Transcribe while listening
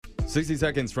60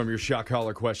 seconds from your shot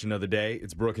collar question of the day.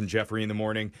 It's Brooke and Jeffrey in the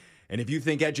morning. And if you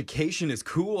think education is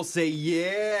cool, say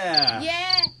yeah.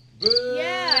 Yeah. Boo!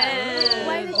 Yeah.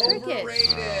 Why the crickets?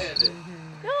 Overrated.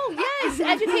 No, yes.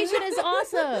 Education is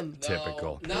awesome.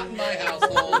 Typical. No, not in my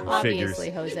household. Obviously,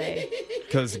 Jose.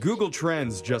 Because Google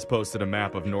Trends just posted a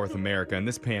map of North America, and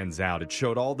this pans out. It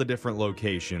showed all the different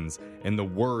locations and the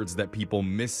words that people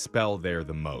misspell there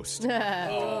the most.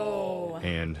 Oh.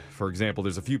 And, for example,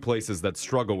 there's a few places that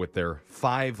struggle with their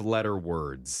 5-letter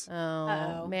words.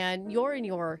 Oh, man.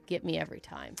 Your get me every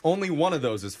time. Only one of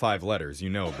those is 5 letters, you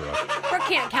know, Brooke. Brooke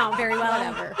can't count very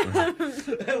well. Whatever.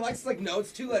 Alexa's like, no,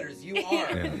 it's 2 letters. You are.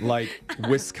 Yeah, like,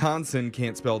 Wisconsin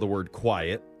can't spell the word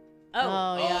quiet.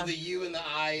 Oh, yeah. Oh, the U and the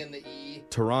I and the E.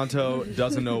 Toronto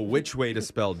doesn't know which way to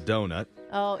spell donut.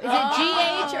 Oh, is it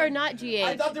GH or not GH?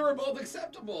 I thought they were both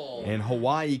acceptable. And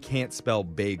Hawaii can't spell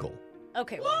bagel.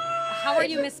 Okay, well, how are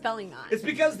you misspelling that? It's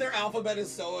because their alphabet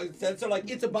is so intense. They're like,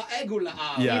 it's a baegula.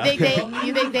 Yeah.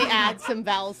 You think they add some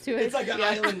vowels to it? It's like an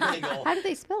island bagel. How do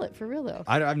they spell it for real though?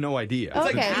 I have no idea. Oh, It's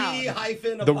okay. like P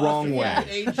hyphen The wrong way.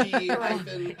 AG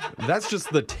hyphen. That's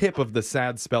just the tip of the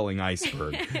sad spelling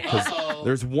iceberg. Because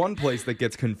there's one place that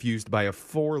gets confused by a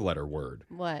 4-letter word.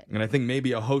 What? And I think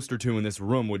maybe a host or two in this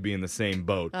room would be in the same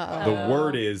boat. Uh-oh. The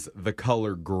word is the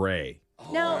color gray.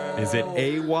 No. Is it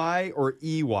AY or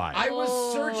EY? I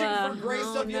was searching for gray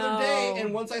Oh, stuff the no. other day,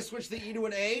 and once I switched the E to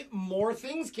an A, more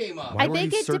things came up. Why I were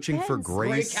think you it searching for depends. gray,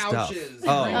 Gray stuff? couches.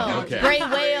 Oh, Gray Oh, couches. okay. gray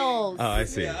whales. Oh, I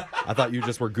see. Yeah. I thought you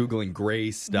just were Googling gray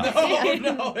stuff.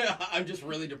 No, I'm just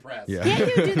really depressed. Yeah.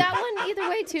 Can't you do that one either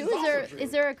way too? It's also true.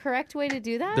 Is there a correct way to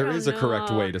do that? There is a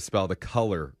correct know. way to spell the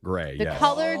color gray, The yes.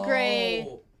 color gray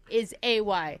Oh. is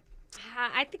AY.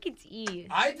 I think it's E.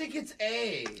 I think it's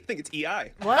A. I think it's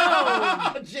EI.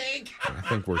 Whoa. Jake. I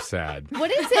think we're sad.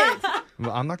 What is it?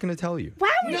 Well, I'm not going to tell you. Wow.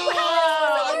 No,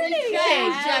 How did you learn anything,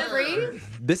 because- Jeffrey?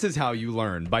 This is how you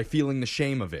learn, by feeling the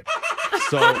shame of it.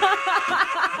 So,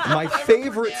 my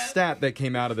favorite stat that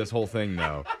came out of this whole thing,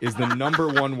 though, is the number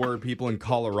one word people in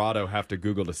Colorado have to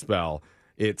Google to spell.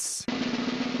 It's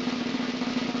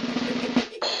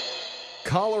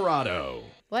Colorado.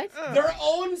 What? Their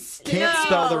own state. Can't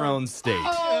spell their own state.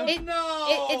 Oh, It-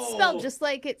 no. It's spelled just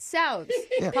like it sounds.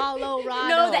 Colorado.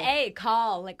 No, the A.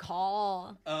 Call. Like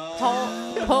call.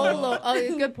 Polo. Oh,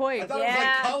 good I point. thought Yeah, it was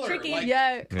like color. tricky. Like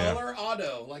Yeah. color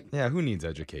auto. Like, Yeah, who needs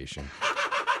education?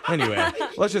 Anyway,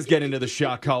 let's just get into the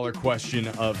shock collar question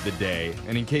of the day.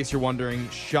 And in case you're wondering,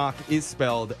 shock is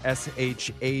spelled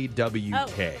SHAWK.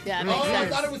 Yeah, oh, makes I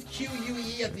sense. thought it was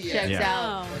QUE at the Checks end. Yeah.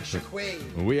 out. Oh. Like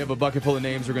Shaquay. We have a bucket full of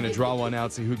names. We're going to draw one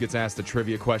out, see who gets asked a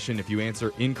trivia question. If you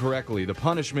answer incorrectly, the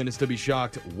punishment is to be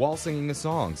shocked while singing a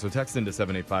song. So text into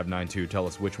 78592. Tell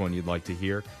us which one you'd like to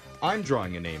hear. I'm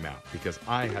drawing a name out because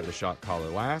I had the shock collar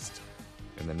last.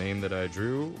 And the name that I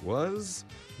drew was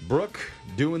Brooke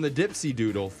doing the Dipsy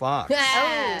Doodle Fox.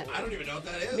 Yeah. I don't even know what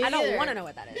that is. Me I don't neither. want to know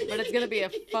what that is. But it's going to be a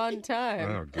fun time.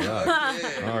 Oh, God.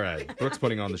 Okay. All right. Brooke's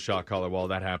putting on the shock collar while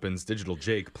that happens. Digital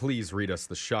Jake, please read us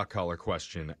the shock collar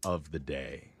question of the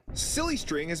day. Silly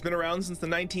string has been around since the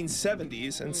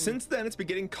 1970s, and since then it's been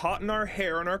getting caught in our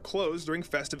hair and our clothes during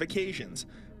festive occasions.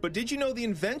 But did you know the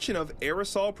invention of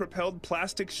aerosol-propelled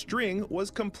plastic string was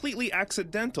completely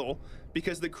accidental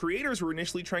because the creators were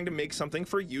initially trying to make something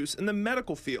for use in the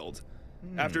medical field?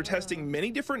 After testing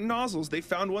many different nozzles, they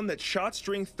found one that shot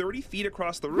string 30 feet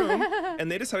across the room,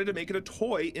 and they decided to make it a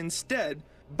toy instead.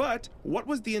 But what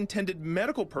was the intended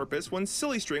medical purpose when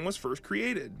silly string was first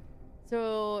created?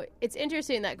 So it's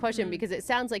interesting, that question, because it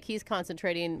sounds like he's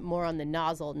concentrating more on the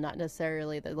nozzle, not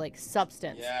necessarily the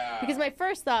substance. Yeah. Because my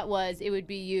first thought was it would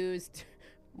be used,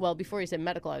 well, before you said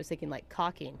medical, I was thinking like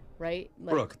caulking, right? Like,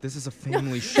 Brooke, this is a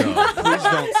family show. Please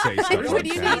don't say stuff When like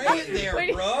you that. Spray it there,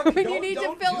 when- Brooke. when you need to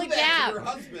Don't fill do a that gap. to your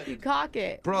husband. You caulk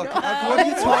it. Brooke, what are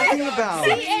you talking about?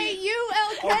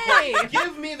 CAULK.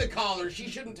 Give me the collar. She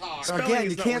shouldn't talk. Again, you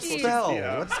is not can't what's supposed to- spell.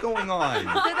 yeah. What's going on?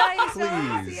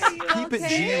 Please, keep it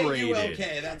C-A-U-L-K,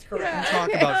 G-rated. that's correct.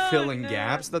 Talk about filling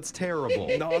gaps. That's terrible.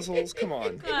 Nozzles, come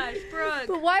on. Gosh, Brooke.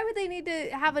 But why would they need to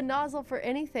have a nozzle for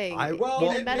anything I- in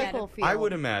well, the medical field? I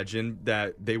would imagine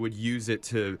that they would use it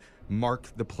to mark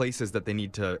the places that they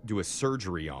need to do a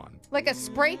surgery on. Like a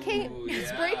spray paint? Ooh, yeah.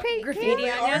 Spray paint? Graffiti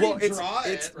can? on Already you? Well, draw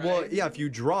it, well, right? yeah. If you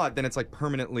draw it, then it's like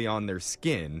permanently on their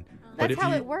skin. But That's if how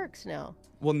you, it works now.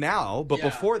 Well, now, but Yeah.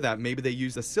 before that, maybe they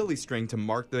used a silly string to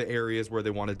mark the areas where they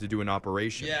wanted to do an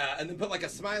operation. Yeah, and then put like a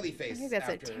smiley face. I think that's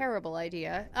after. a terrible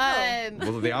idea.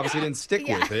 Well, they obviously didn't stick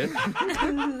with it.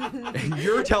 And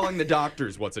you're telling the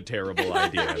doctors what's a terrible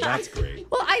idea. That's great.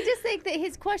 Well, I just think that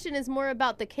his question is more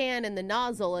about the can and the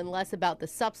nozzle and less about the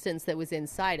substance that was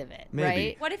inside of it, Maybe.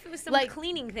 right? What if it was some Like-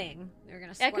 cleaning thing? They're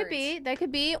gonna That squirt. could be. That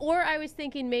could be. Or I was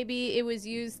thinking maybe it was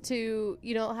used to,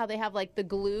 you know, how they have like the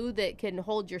glue that can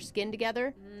hold your skin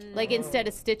together, like instead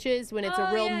of stitches when it's a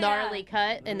Oh, real yeah, gnarly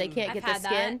yeah. cut and they can't I've get the had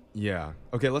that. skin. Yeah.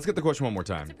 Okay, let's get the question one more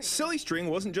time. Silly string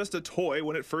wasn't just a toy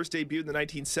when it first debuted in the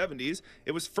 1970s.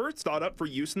 It was first thought up for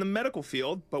use in the medical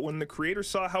field, but when the creators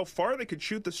saw how far they could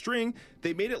shoot the string,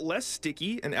 they made it less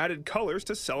sticky and added colors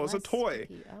to sell as a Less toy.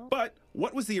 sticky, oh. But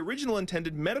what was the original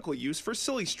intended medical use for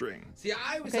silly string? See,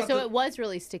 I was Okay, so it was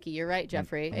really sticky. You're right,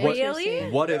 Jeffrey. What-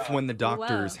 Interesting. What if when the Wow.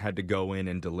 doctors had to go in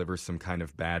and deliver some kind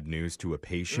of bad news to a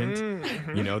patient,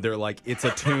 you know, they're like, it's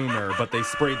a tumor, but they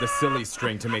sprayed the silly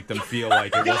string to make them feel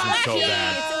like it wasn't so bad.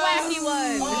 It's a wacky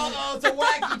one. Oh, it's a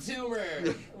wacky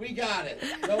tumor. We got it.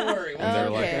 Don't worry. And they're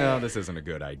like, Okay. oh, this isn't a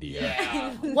good idea.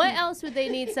 Yeah. What else would they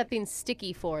need something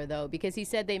sticky for, though? Because he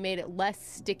said they made it less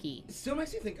sticky. It still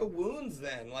makes you think of wounds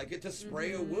then, like it to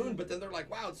spray a wound, but then they're like,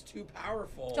 wow, it's too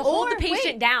powerful. To hold Or, the patient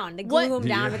wait, down, to what- glue him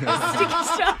down with Yeah. the sticky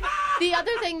stuff. The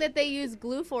other thing that they use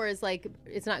glue for is like,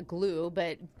 it's not glue,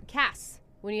 but casts.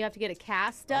 When you have to get a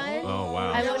cast done. Oh,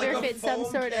 wow. I Yeah, wonder like if a it's some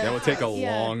foam sort of. cast. That would take a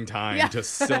Yeah. long time Yeah. to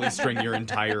silly string your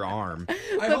entire arm. I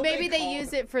But hope maybe they call-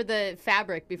 use it for the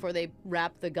fabric before they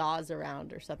wrap the gauze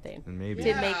around or something. And maybe.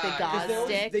 To make the 'cause gauze they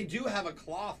always- stick. They do have a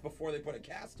cloth before they put a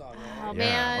cast on. Oh, Right?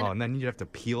 man. Oh, and then you'd have to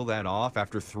peel that off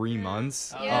after 3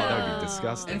 months. Oh, that would be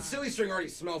disgusting. And silly string already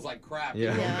smells like crap.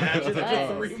 Yeah. Can you imagine Yeah.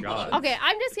 after 3 Oh, God. months? Okay,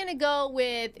 I'm just going to go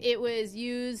with it was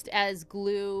used as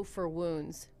glue for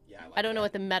wounds. Yeah, like I don't know that.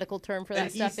 what the medical term for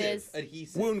that stuff is.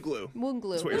 Adhesive. Wound glue. Wound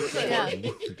glue. That's what you're saying.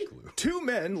 Yeah. Two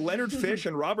men, Leonard Fish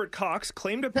and Robert Cox,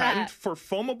 claimed a patent That. for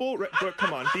foamable. Brooke,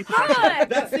 come on, be professional.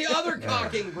 That's the other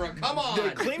cocking, Brooke. Come on. They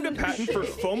claimed a patent for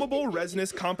foamable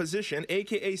resinous composition,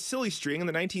 aka silly string, in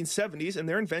the 1970s, and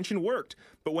their invention worked.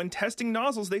 But when testing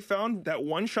nozzles, they found that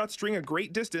one shot string a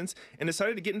great distance and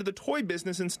decided to get into the toy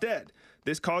business instead.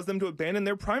 This caused them to abandon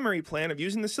their primary plan of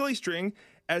using the silly string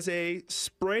as a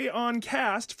spray-on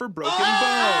cast for broken bones.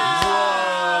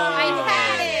 I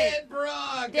had it.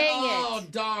 Brooke. Dang oh,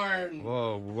 it. darn.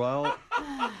 Whoa, well,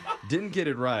 didn't get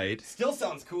it right. Still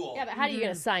sounds cool. Yeah, but how are you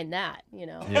going to sign that, you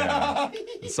know? Yeah.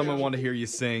 Someone want to hear you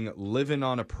sing Livin'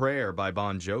 on a Prayer by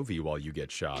Bon Jovi while you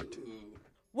get shocked.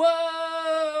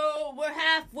 Whoa, we're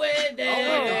halfway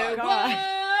there. Oh, God.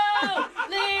 Whoa,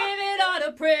 living on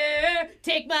a prayer.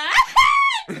 Take my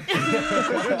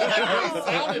That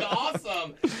sounded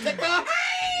awesome. Take my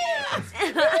hands.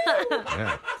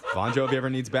 Yeah. Bon Jovi ever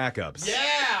needs backups.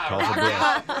 Yeah. Call for rock Brooke.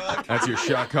 out, Brooke. That's your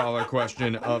shot caller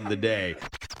question of the day.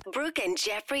 Brooke and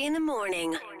Jeffrey in the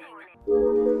morning.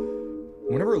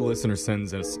 Whenever a listener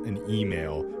sends us an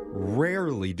email,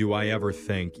 rarely do I ever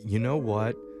think, you know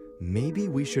what? Maybe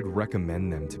we should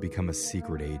recommend them to become a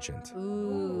secret agent.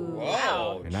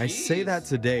 Whoa. And I say jeez. that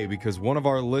today because one of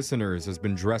our listeners has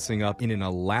been dressing up in an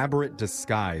elaborate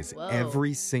disguise Whoa.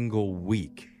 every single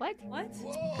week. What?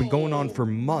 It's been going on for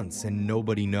months and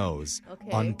nobody knows Okay.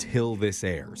 until this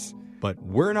airs. But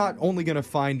we're not only going to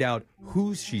find out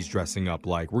who she's dressing up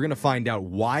like, we're going to find out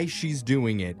why she's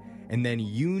doing it. And then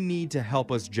you need to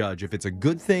help us judge if it's a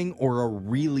good thing or a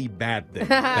really bad thing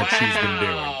that she's been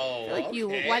doing. Wow, I feel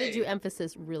like okay. why did you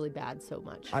emphasize really bad so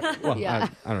much? I, Yeah.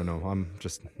 I don't know. I'm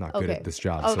just not good Okay. at this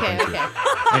job. So Okay, thank you. okay.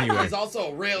 Anyway. It's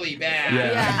also really bad.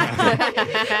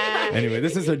 Yeah. Anyway,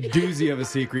 this is a doozy of a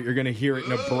secret. You're going to hear it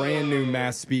in a brand new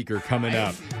mass speaker coming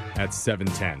up at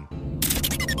 7:10.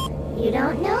 You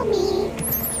don't know me.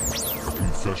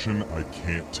 Confession I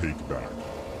can't take back.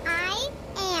 I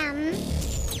am.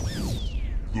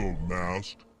 The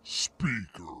Masked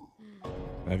Speaker.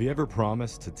 Have you ever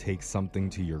promised to take something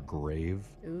to your grave?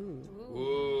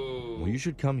 Ooh. Well, you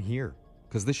should come here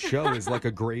because this show is like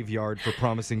a graveyard for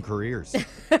promising careers.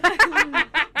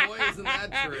 Boy, isn't that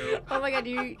true? Oh my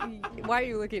God, why are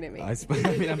you looking at me? I'm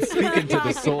speaking to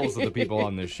the souls of the people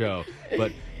on this show.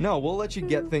 But no, we'll let you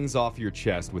get things off your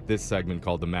chest with this segment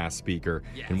called The Mass Speaker.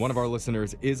 And one of our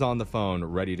listeners is on the phone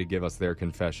ready to give us their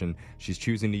confession. She's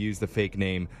choosing to use the fake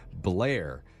name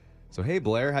Blair. So, hey,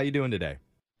 Blair, how you doing today?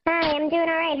 Hi, I'm doing all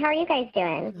right. How are you guys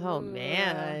doing? Oh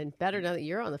man, better know that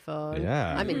you're on the phone.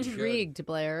 Yeah. I'm intrigued,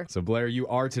 Blair. So, Blair, you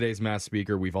are today's mass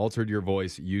speaker. We've altered your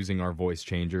voice using our voice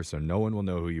changer, so no one will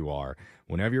know who you are.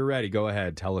 Whenever you're ready, go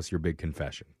ahead. Tell us your big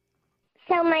confession.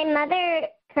 So my mother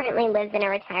currently lives in a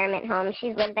retirement home.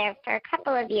 She's lived there for a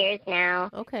couple of years now.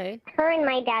 Okay. Her and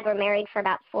my dad were married for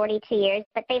about 42 years,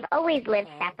 but they've always lived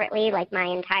separately, like my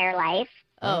entire life.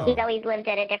 Oh. He's always lived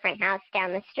at a different house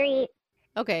down the street.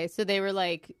 Okay, so they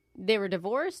were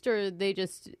divorced, or they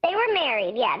just... They were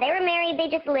married, yeah. They were married. They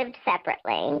just lived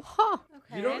separately. Huh.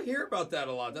 You don't hear about that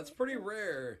a lot. That's pretty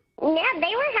rare. Yeah,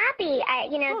 they were happy.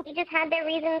 They just had their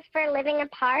reasons for living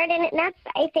apart, and that's,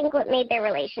 I think, what made their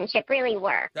relationship really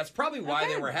work. That's probably why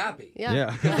they were happy.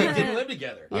 Yeah. Because they didn't live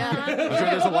together. Yeah. I'm sure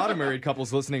there's a lot of married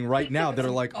couples listening right now that are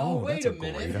like, oh, wait that's a a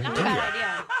minute. great Not a idea. bad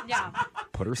idea. Yeah.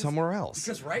 Put her somewhere else.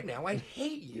 Because right now I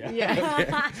hate you.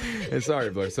 Hey, sorry,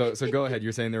 Blair. So go ahead.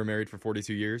 You're saying they were married for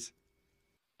 42 years?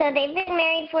 So they've been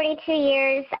married 42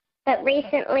 years, but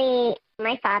recently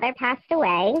my father passed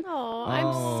away. Oh, I'm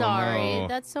Oh, sorry. no.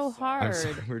 That's so I'm hard.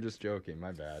 sorry. We're just joking.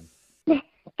 My bad.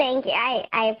 Thank you.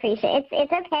 I appreciate it.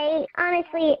 It's okay.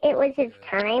 Honestly, it was his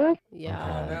time.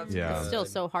 Yeah. That's Yeah. It's still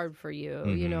so hard for you,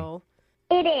 you Mhm. know?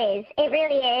 It is. It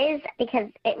really is, because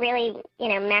it really,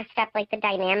 messed up like the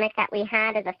dynamic that we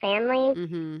had as a family.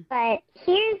 Mm-hmm. But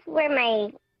here's where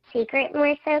my secret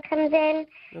more so comes in.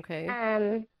 Okay.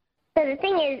 So the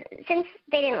thing is, since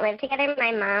they didn't live together,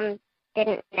 my mom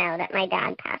didn't know that my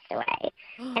dad passed away.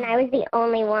 And I was the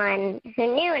only one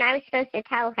who knew, and I was supposed to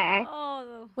tell her.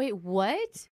 Oh. Wait,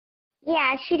 what?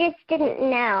 Yeah, she just didn't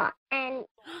know. And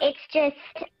it's just,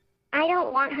 I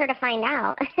don't want her to find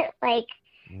out. Like,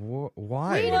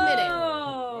 Why? Wait a minute.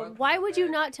 Whoa. Why would you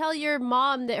not tell your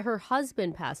mom that her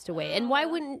husband passed away? And why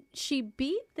wouldn't she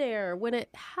be there when it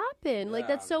happened? Like,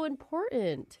 that's so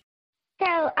important.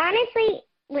 so honestly,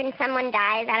 when someone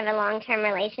dies out of a long-term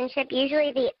relationship,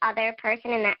 usually the other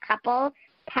person in that couple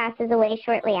passes away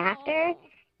shortly after.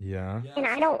 Yeah. And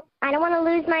I don't want to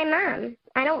lose my mom.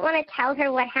 I don't want to tell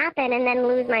her what happened and then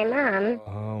lose my mom.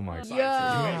 Oh, my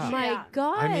God. Oh, my Yeah.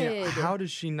 God. I mean, how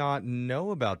does she not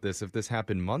know about this if this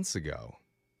happened months ago?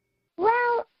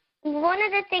 Well, one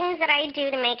of the things that I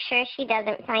do to make sure she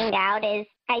doesn't find out is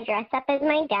I dress up as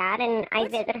my dad and I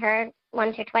visit her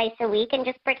once or twice a week and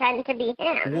just pretend to be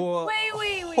him. Whoa.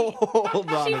 Wait. Hold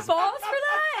on. She a falls for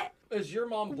that? Is your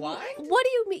mom blind? What do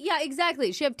you mean? Yeah,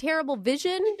 exactly. She have terrible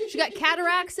vision? She got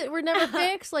cataracts that were never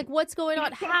fixed? Like, what's going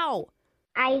on? How?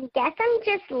 I guess I'm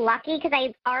just lucky because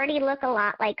I already look a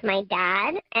lot like my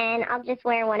dad, and I'll just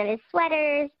wear one of his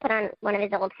sweaters, put on one of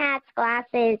his old hats,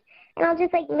 glasses, and I'll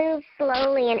just like move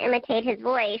slowly and imitate his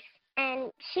voice.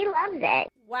 And she loves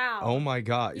it. Wow. Oh, my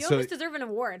God. You So, almost deserve an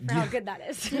award for how good that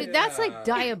is. Dude, that's like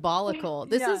diabolical.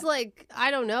 This Yeah. is like,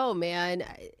 I don't know, man.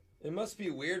 It must be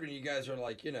weird when you guys are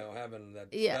like, having that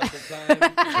Yeah. special time.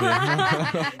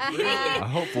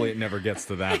 hopefully it never gets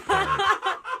to that point.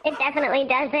 It definitely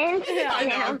doesn't. I know, you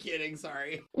know. I'm kidding,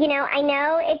 sorry. I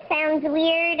know it sounds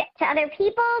weird to other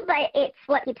people, but it's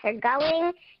what keeps her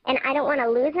going, and I don't want to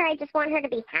lose her. I just want her to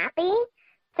be happy.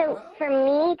 So for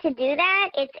me to do that,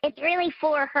 it's really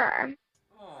for her.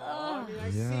 Aw, I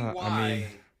Yeah, see I why. mean-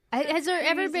 Has there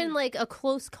ever been like a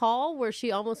close call where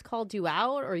she almost called you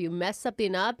out or you messed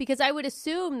something up? Because I would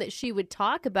assume that she would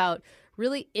talk about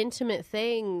really intimate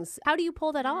things. How do you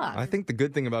pull that off? I think the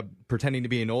good thing about pretending to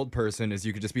be an old person is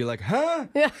you could just be like, huh?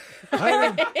 Yeah.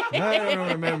 I don't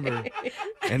remember.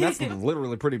 And that's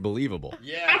literally pretty believable.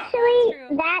 Yeah.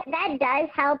 Actually, that does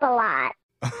help a lot.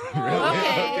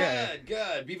 Okay.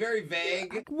 Good. Be very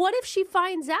vague. What if she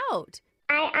finds out?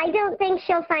 I don't think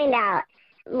she'll find out.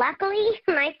 Luckily,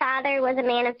 my father was a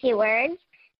man of few words,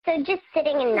 so just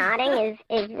sitting and nodding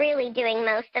is really doing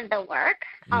most of the work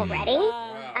already.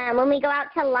 Wow. When we go out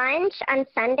to lunch on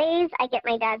Sundays, I get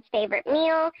my dad's favorite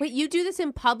meal. Wait, you do this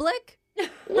in public? Yeah,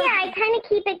 I kind of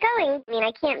keep it going. I mean,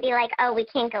 I can't be like, oh, we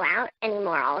can't go out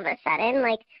anymore all of a sudden.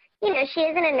 Like, she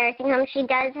is in a nursing home. She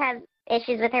does have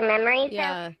issues with her memory.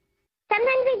 Yeah. So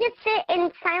sometimes we just sit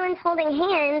in silence holding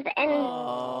hands, and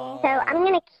so I'm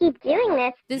going to keep doing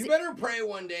this. Does You better pray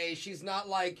one day she's not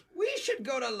like, we should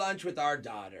go to lunch with our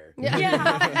daughter.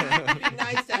 Yeah. It'd be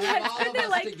nice to have all of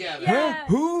us together. Yeah.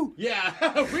 Who?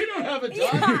 Yeah, we don't have a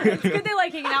Yeah. daughter. It's good they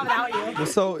like hanging out without you.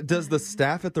 So does the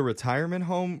staff at the retirement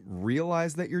home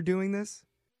realize that you're doing this?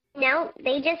 No,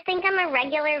 they just think I'm a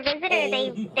regular visitor.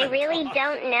 They really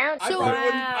don't know. I, So- probably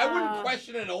wouldn't, Wow. I wouldn't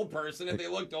question an old person if they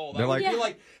looked old. They're I would like- be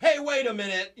like, hey, wait a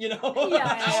minute, Yeah.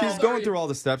 How She's old are going you? through all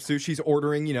the steps, too. She's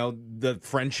ordering, the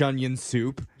French onion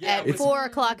soup. Yeah, At with, 4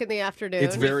 o'clock in the afternoon.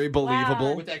 It's very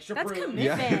believable. with extra That's prunes.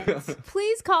 commitment. Yeah.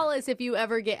 Please call us if you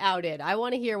ever get outed. I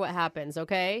want to hear what happens,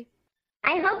 okay?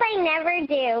 I hope I never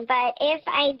do, but if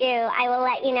I do, I will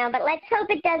let you know. But let's hope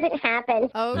it doesn't happen.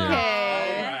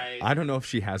 Okay. I don't know if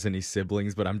she has any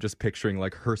siblings, but I'm just picturing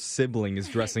like her sibling is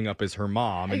dressing up as her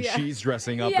mom and she's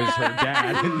dressing up as her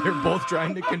dad, and they're both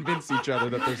trying to convince each other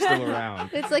that they're still around.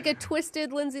 It's like a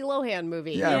twisted Lindsay Lohan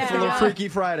movie. Yeah, it's a little Freaky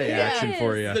Friday action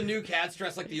for you. The new cat's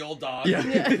dressed like the old dog. Yeah.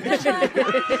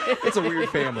 It's a weird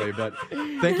family, but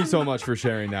thank you so much for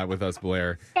sharing that with us,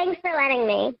 Blair. Thanks for letting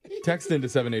me. Text into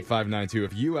 78592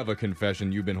 if you have a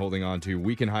confession you've been holding on to.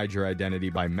 We can hide your identity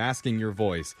by masking your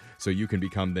voice so you can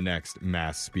become the next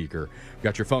mass speaker. We've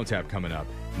got your phone tap coming up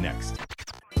next.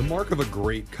 The mark of a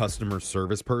great customer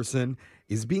service person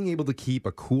is being able to keep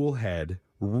a cool head,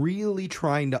 really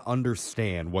trying to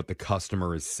understand what the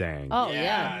customer is saying. Oh,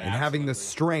 yeah. And having the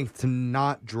strength to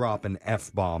not drop an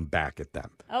F-bomb back at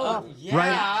them. Oh, Yeah.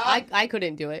 Right? I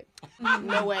couldn't do it.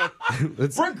 No way.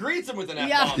 That's- Brooke greets him with an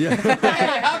Yeah. F-bomb. Yeah.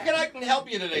 Hey, how can I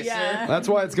help you today, sir? That's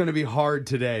why it's going to be hard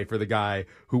today for the guy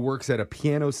who works at a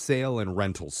piano sale and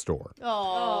rental store.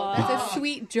 Oh, that's a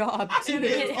sweet job, too.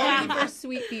 It's only for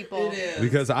sweet people. It is.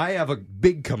 Because I have a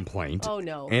big complaint. Oh,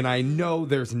 no. And I know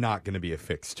there's not going to be a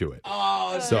fix to it.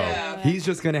 Oh, So yeah. he's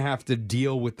just going to have to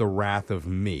deal with the wrath of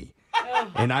me.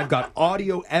 And I've got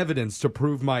audio evidence to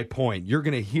prove my point. You're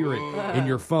going to hear it in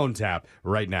your phone tap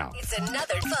right now. It's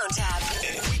another phone tap.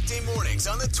 Weekday mornings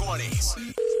on the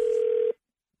 20s.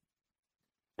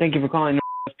 Thank you for calling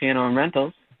Northwest Piano and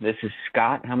Rentals. This is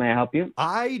Scott. How may I help you?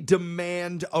 I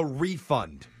demand a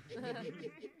refund.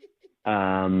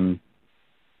 Hello?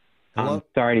 Hello? I'm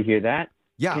sorry to hear that.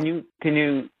 Yeah. Can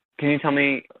you tell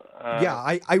me? Yeah,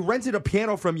 I rented a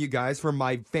piano from you guys for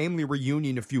my family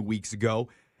reunion a few weeks ago,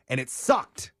 and it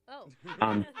sucked. Oh.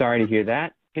 I'm sorry to hear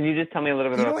that. Can you just tell me a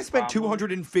little bit You about know, I spent the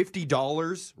problem?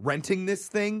 $250 renting this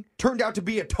thing. Turned out to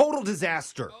be a total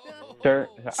disaster. Sir,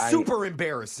 Super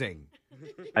embarrassing.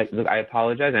 look, I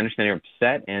apologize. I understand you're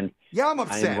upset, and Yeah, I'm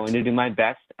upset. I'm going to do my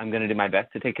best. I'm going to do my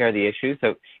best to take care of the issue.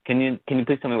 So can you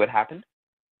please tell me what happened?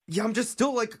 Yeah, I'm just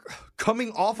still like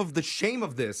coming off of the shame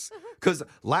of this. Because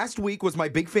last week was my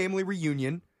big family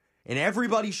reunion, and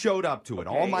everybody showed up to it.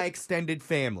 All my extended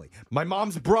family. My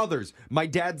mom's brothers, my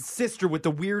dad's sister with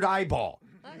the weird eyeball.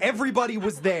 Everybody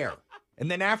was there. And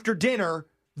then after dinner,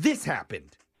 this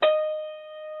happened.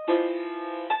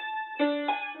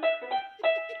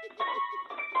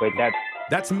 Wait,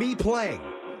 That's me playing.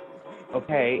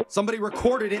 okay. Somebody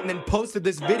recorded it and then posted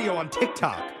this video on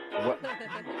TikTok. What?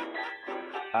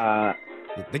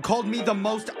 They called me the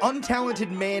most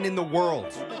untalented man in the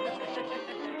world.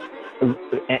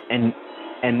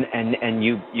 And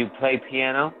you play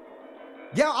piano?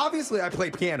 Yeah, obviously I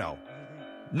play piano.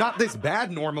 Not this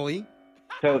bad normally.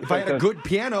 So If I had a good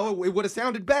piano, it would have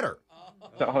sounded better.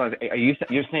 So hold on.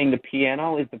 You're saying the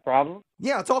piano is the problem?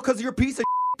 Yeah, it's all because of your piece of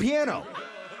piano.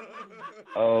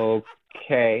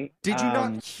 Okay. Did you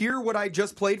not hear what I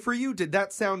just played for you? Did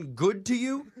that sound good to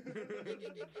you?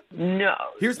 No.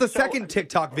 Here's the second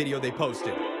TikTok video they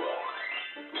posted.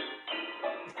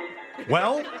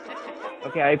 Well,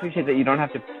 Okay, I appreciate that you don't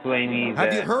have to play me.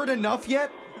 have you heard enough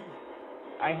yet?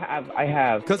 I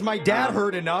have. Because my dad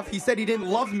heard enough. He said he didn't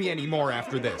love me anymore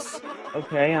after this.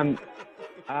 Okay,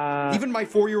 Even my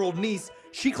 4-year-old niece,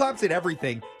 she claps at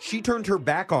everything. She turned her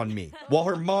back on me while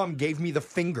her mom gave me the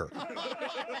finger.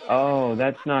 Oh,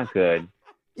 that's not good.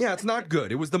 Yeah, it's not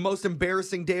good. It was the most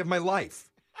embarrassing day of my life.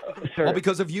 Sir, All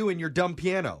because of you and your dumb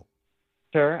piano.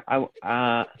 sir, I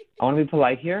want to be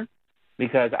polite here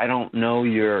because I don't know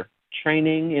your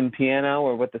training in piano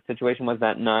or what the situation was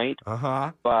that night,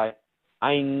 Uh-huh. but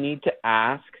I need to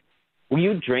ask, were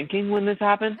you drinking when this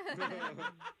happened?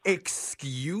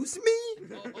 Excuse me?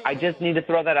 I just need to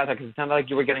throw that out there because it sounded like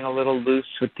you were getting a little loose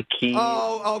with the keys.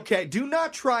 Oh, okay. Do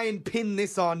not try and pin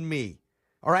this on me.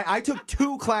 All right? I took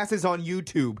 2 classes on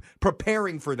YouTube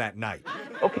preparing for that night.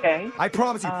 Okay. I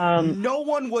promise you, no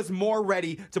one was more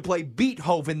ready to play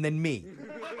Beethoven than me.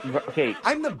 Okay,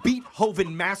 I'm the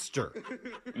Beethoven master.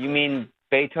 you mean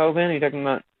Beethoven? Are you talking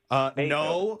about...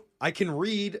 No, I can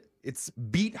read. It's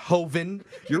Beethoven.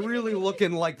 You're really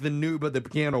looking like the noob of the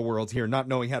piano world here, not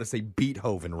knowing how to say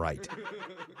Beethoven right.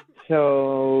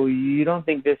 So you don't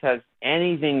think this has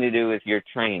anything to do with your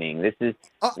training? This is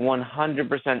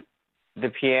 100% the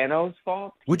piano's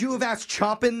fault? Would you have asked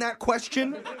Chopin that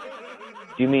question?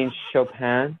 Do you mean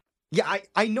Chopin? Yeah,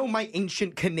 I know my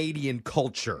ancient Canadian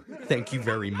culture. Thank you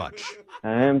very much.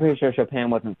 I'm pretty sure Chopin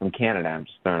wasn't from Canada. I'm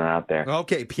just throwing it out there.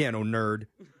 Okay, piano nerd.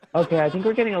 Okay, I think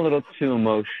we're getting a little too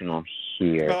emotional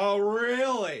here. Oh,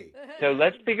 really? So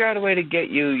let's figure out a way to get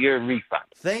you your refund.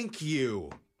 Thank you.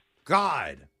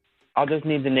 God. I'll just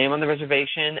need the name on the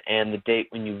reservation and the date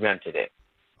when you rented it.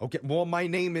 Okay, well, my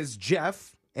name is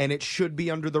Jeff. and it should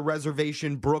be under the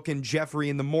reservation Brooke and Jeffrey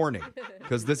in the morning,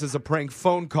 because this is a prank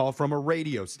phone call from a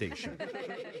radio station.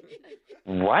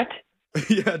 What?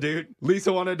 Yeah, dude.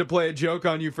 Lisa wanted to play a joke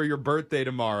on you for your birthday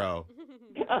tomorrow.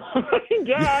 Oh, my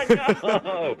God,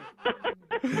 no.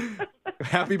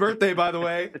 Happy birthday, by the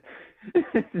way.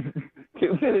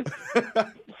 2 minutes.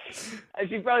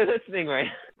 She's probably listening right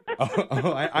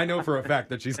now. I know for a fact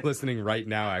that she's listening right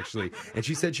now, actually. And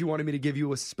she said she wanted me to give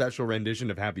you a special rendition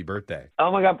of Happy Birthday.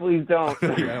 Oh, my God, please don't.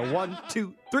 Yeah, 1,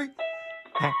 2, 3.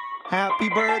 Happy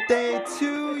birthday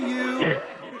to you.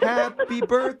 Happy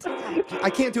birthday. I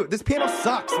can't do it. This piano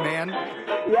sucks, man.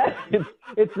 Yes,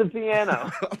 it's the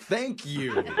piano. Thank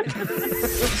you.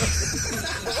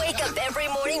 Wake up every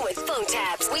morning with phone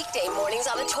taps. Weekday mornings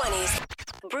on the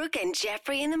 20s. Brooke and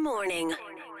Jeffrey in the morning.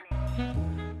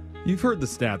 You've heard the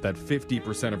stat that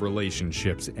 50% of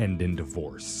relationships end in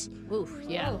divorce. Oof,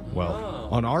 yeah. Well,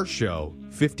 on our show,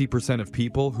 50% of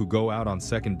people who go out on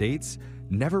second dates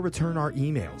never return our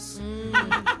emails.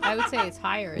 I would say it's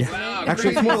higher, isn't it?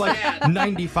 Actually, it's more like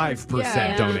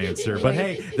 95% don't answer. But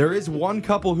hey, there is one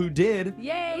couple who did.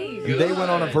 Yay! They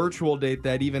went on a virtual date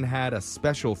that even had a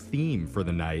special theme for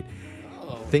the night.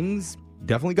 Things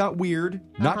definitely got weird.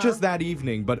 Not just that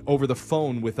evening, but over the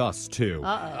phone with us, too.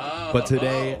 But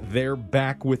today, they're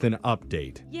back with an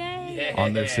update. Yay!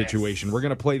 On their situation. We're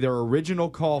going to play their original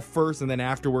call first, and then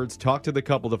afterwards talk to the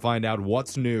couple to find out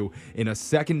what's new in a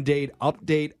second date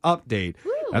update.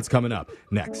 Woo. That's coming up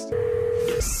next.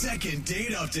 Second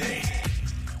date update.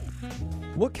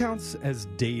 What counts as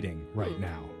dating right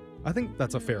now? I think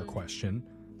that's a fair question.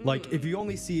 Like, if you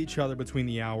only see each other between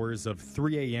the hours of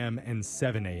 3 a.m. and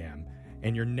 7 a.m.,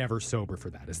 and you're never sober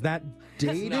for that. Is that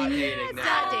dating? That's not dating. It's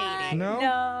not dating. No?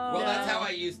 Well, that's how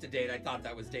I used to date. I thought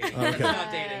that was dating. Okay. That's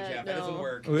not dating, Jeff. That doesn't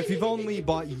work. If you've only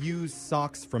bought used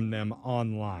socks from them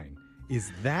online,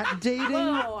 is that dating? Whoa,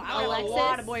 I would have a Alexis?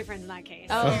 lot of boyfriends in that case.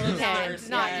 Oh, okay. Does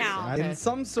not count. In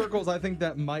some circles, I think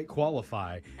that might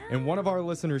qualify. And one of our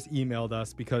listeners emailed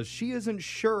us because she isn't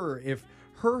sure if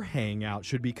her hangout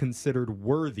should be considered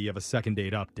worthy of a second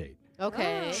date update.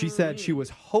 Okay. She said she was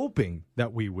hoping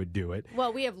that we would do it.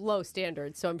 Well, we have low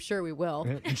standards, so I'm sure we will.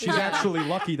 And she's actually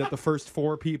lucky that the first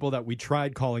 4 people that we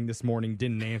tried calling this morning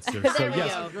didn't answer. So, we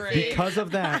yes, go. Great. because of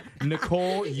that,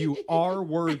 Nicole, you are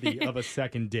worthy of a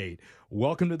second date.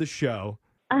 Welcome to the show.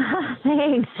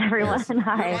 Thanks, everyone. We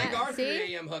Hi. like our See?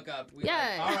 3 a.m. hookup.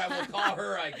 Yeah. All right, we'll call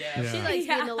her, I guess. Yeah. She likes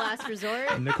being the last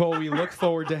resort. Nicole, we look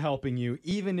forward to helping you,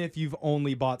 even if you've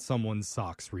only bought someone's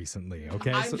socks recently,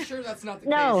 okay? I'm sure that's not the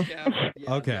No. case, Jeff.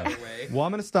 Yeah, Okay. the other way. Well,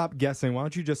 I'm going to stop guessing. Why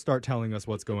don't you just start telling us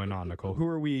what's going on, Nicole? Who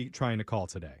are we trying to call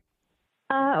today?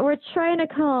 We're trying to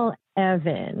call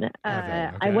Evan.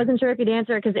 Evan, I okay. wasn't sure if you'd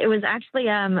answer because it was actually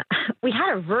we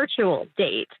had a virtual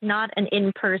date, not an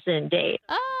in-person date.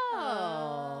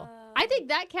 Oh. I think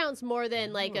that counts more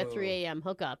than like a 3 a.m.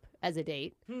 hookup as a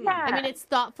date. Yeah, I mean, it's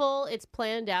thoughtful, it's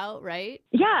planned out, right?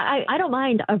 yeah, I don't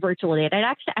mind a virtual date. I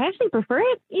actually prefer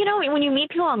it. You know, when you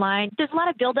meet people online, there's a lot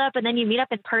of build up, and then you meet up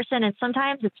in person, and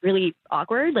sometimes it's really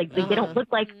awkward. Like they don't look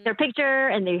like their picture,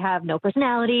 and they have no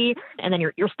personality, and then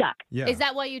you're stuck. Yeah. Is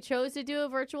that why you chose to do a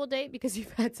virtual date? Because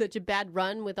you've had such a bad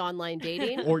run with online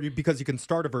dating? Or because you can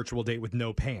start a virtual date with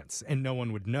no pants, and no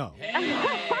one would know. That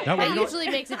way That you don't- usually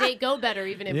makes a date go better,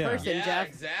 even in Yeah. person, Yeah, Jeff.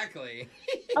 exactly.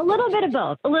 A little bit of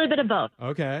both. A little bit of both.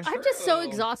 Okay. I'm just so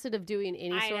exhausted of doing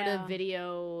any I sort know. of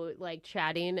video, like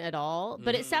chatting at all.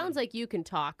 But it sounds like you can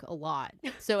talk a lot.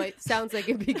 So it sounds like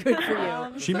it'd be good for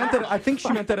you. She meant that. I think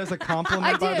she meant that as a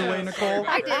compliment, by the do. way, Nicole.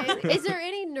 I did. Is there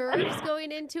any nerves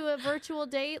going into a virtual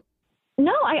date?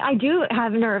 No, I do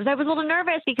have nerves. I was a little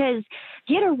nervous because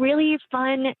he had a really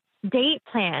fun date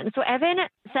plan. So Evan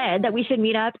said that we should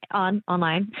meet up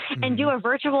online and do a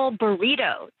virtual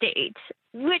burrito date,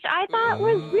 which I thought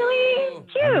was really I'm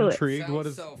cute. intrigued. Sounds What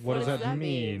does so what does fun. that What does that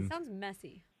mean? Sounds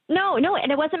messy. No,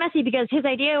 and it wasn't messy because his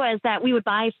idea was that we would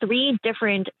buy 3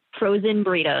 different frozen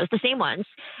burritos, the same ones,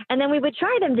 and then we would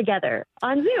try them together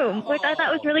on Zoom, which I thought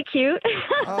was really cute.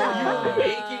 You're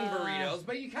making burritos,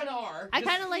 but you kind of are. I Just-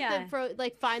 kind of like Yeah.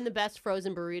 the find the best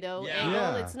frozen burrito Yeah. angle.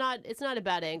 Yeah. It's not a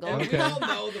bad angle. And Okay. we all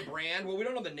know the brand. Well, we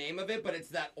don't know the name of it, but it's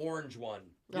that orange one.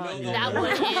 You know, the that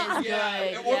orange one is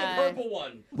yeah, good, or yeah. the purple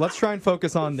one. Let's try and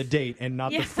focus on the date and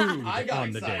not Yeah. the food I got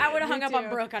on the excited. date. I would have hung Me up on too.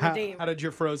 Brooke on How, a date. how did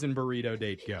your frozen burrito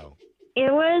date go? It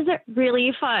was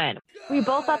really fun. We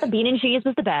both thought the bean and cheese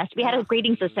was the best. We had a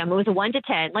grading system. It was a 1 to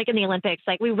 10, like in the Olympics.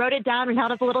 Like we wrote it down and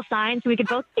held up a little sign so we could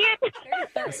both see it.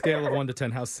 A scale of 1 to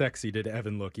 10, how sexy did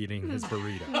Evan look eating his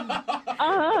burrito?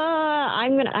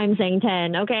 I'm saying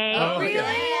 10. Okay. Oh, Really?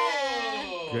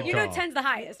 Good You know call. 10's the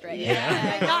highest, right?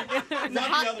 Yeah.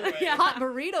 Not the other way. Hot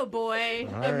burrito boy.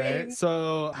 All right.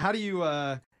 So, how do you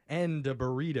end a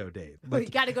burrito date? You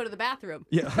got to go to the bathroom.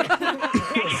 Yeah.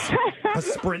 A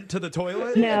sprint to the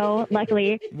toilet? No,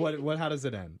 luckily. What? How does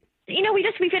it end? You know, we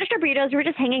finished our burritos. We were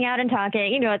just hanging out and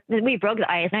talking. You know, we broke the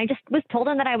ice, and I just was told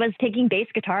him that I was taking bass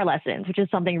guitar lessons, which is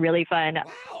something really fun. Wow.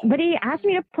 But he asked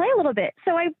me to play a little bit,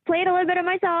 so I played a little bit of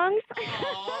my songs.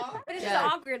 But it's just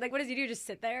awkward. Like, what does he do? Just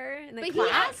sit there and But like he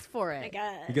clap? asked for I it.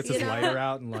 guess. He gets his lighter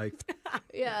out and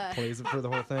Yeah. plays it for the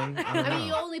whole thing. I don't I mean,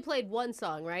 you know. only played one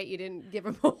song, right? You didn't give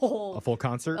him a A full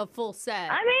concert? full set.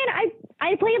 I mean,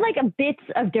 I played like a bits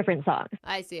of different songs.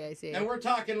 I see. And we're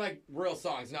talking like real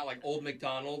songs, not like Old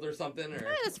MacDonald or something. Or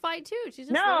Yeah, that's fine too. She's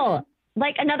just No,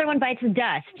 like Another One Bites the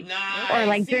Dust. Nice. Or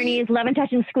like See? Journey's Love and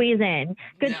Touch and Squeeze In.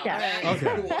 Good Now stuff. that is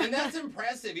Okay. cool. And that's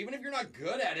impressive. Even if you're not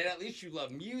good at it, at least you love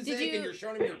music Did you- and you're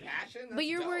showing him your passion. But That's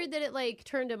you're dope. worried that it like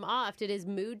turned him off. Did his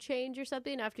mood change or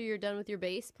something after you're done with your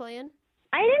bass playing?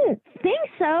 I didn't think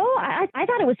so. I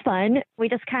thought it was fun. We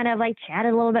just kind of like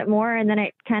chatted a little bit more, and then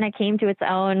it kind of came to its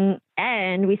own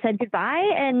end. We said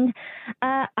goodbye, and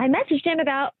I messaged him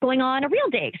about going on a real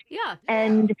date. Yeah.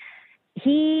 And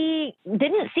he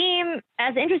didn't seem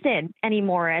as interested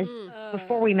anymore as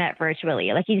before we met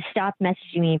virtually. Like he stopped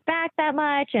messaging me back that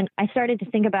much, and I started to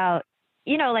think about,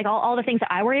 you know, like all the things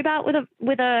that I worry about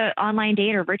with a online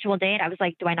date or virtual date. I was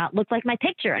like, do I not look like my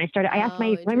picture? And I asked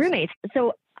my roommates.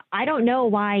 So I don't know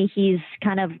why he's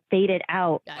kind of faded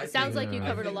out. Yeah, it sounds like you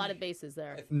covered a lot of bases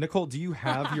there. Nicole, do you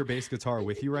have your bass guitar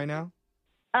with you right now?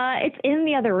 It's in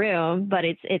the other room, but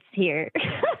it's here.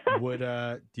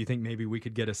 Do you think maybe we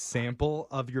could get a sample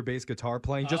of your bass guitar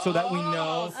playing just so that we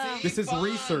know this is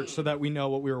research so that we know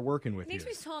what we were working with It makes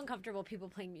here? me so uncomfortable people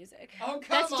playing music. Oh, come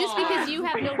That's just because you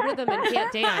have no rhythm and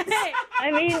can't dance.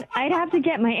 I mean, I'd have to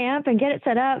get my amp and get it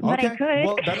set up, but I could.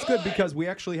 Well, that's good because we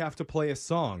actually have to play a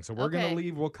song. So we're going Okay. to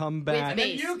leave. We'll come back. And then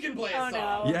you can play a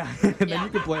song. Yeah, and then you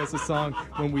can play us a song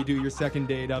when we do your second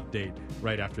date update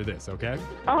right after this, okay?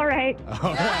 All right.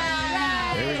 All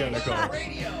right. There we go, Nicole.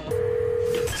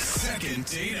 Second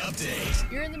date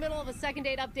update. You're in the middle of a second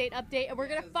date update, and we're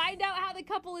going to find out how the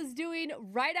couple is doing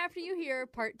right after you hear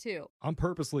part 2. I'm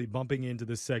purposely bumping into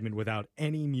this segment without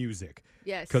any music.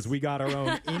 Yes. Because we got our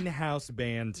own in-house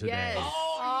band today. Yes.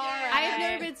 I have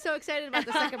never been so excited about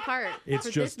the second part It's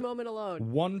for just this moment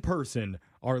alone. one person,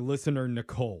 our listener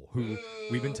Nicole, who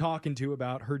we've been talking to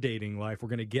about her dating life. We're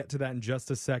going to get to that in just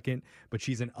a second, but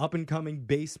she's an up-and-coming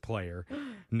bass player.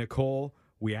 Nicole,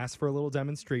 we asked for a little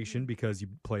demonstration because you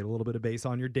played a little bit of bass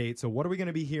on your date. So what are we going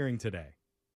to be hearing today?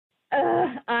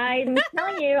 I'm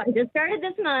telling you, I just started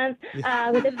this month.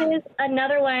 This is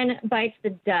Another One Bites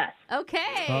the Dust.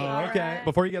 Okay. Okay.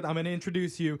 Before you get, I'm going to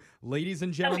introduce you. Ladies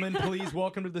and gentlemen, please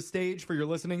welcome to the stage for your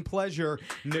listening pleasure,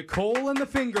 Nicole and the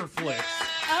Finger Flicks.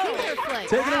 Finger flick.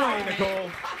 Take it away,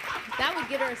 Nicole. That would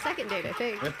get her a second date, I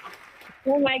think.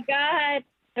 Oh my God.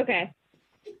 Okay.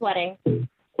 Sweating.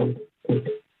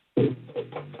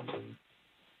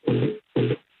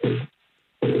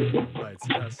 Right,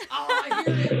 yes. Oh, I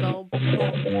hear it. Boom,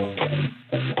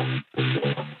 boom.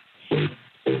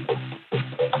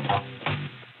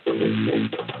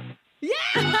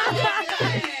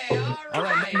 All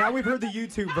right, now we've heard the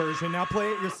YouTube version. Now play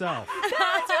it yourself.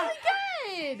 That's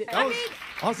really good. That was,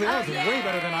 honestly, that was way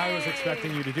better than I was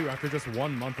expecting you to do after just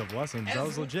 1 month of lessons. That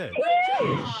was legit.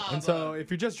 And so,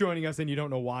 if you're just joining us and you don't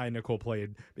know why Nicole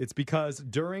played, it's because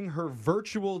during her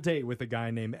virtual date with a guy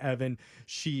named Evan,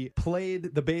 she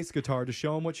played the bass guitar to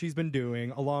show him what she's been doing,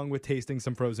 along with tasting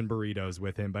some frozen burritos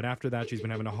with him. But after that, she's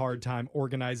been having a hard time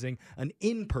organizing an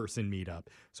in-person meetup.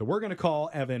 So we're going to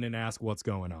call Evan and ask what's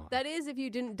going on. That is if you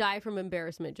didn't die from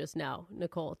embarrassment just now,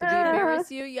 Nicole. Did we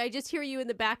embarrass you? I just hear you in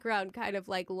the background kind of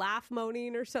like laugh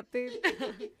moaning or something.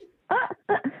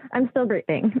 I'm still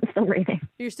breathing.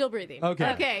 You're still breathing.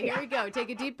 Okay. Okay, here we go. Take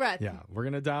a deep breath. Yeah, we're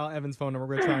going to dial Evan's phone number.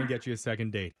 We're going to try and get you a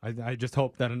second date. I just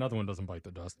hope that another one doesn't bite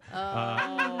the dust. But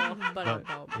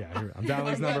Yeah, I'm dialing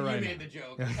his number right You made now. the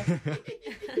joke.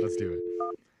 Let's do it.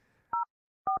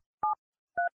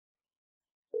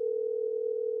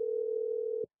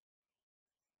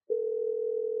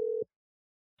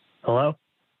 Hello?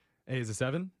 Hey, is this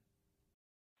Evan?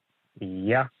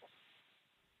 Yeah.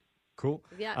 Cool.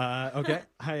 Yeah. Okay.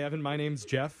 Hi, Evan. My name's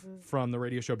Jeff from the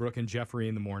radio show Brooke and Jeffrey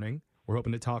in the Morning. We're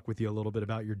hoping to talk with you a little bit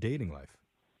about your dating life.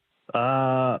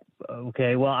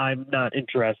 Okay. Well, I'm not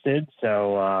interested,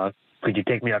 so could you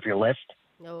take me off your list?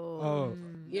 Oh.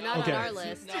 You're not Okay. on our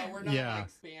list. No, we're not Yeah. like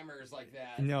spammers like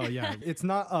that. No, yeah. It's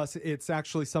not us. It's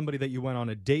actually somebody that you went on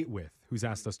a date with who's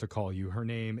asked us to call you. Her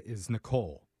name is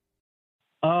Nicole.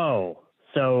 Oh,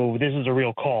 so this is a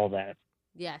real call then.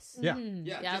 Yes. Yeah.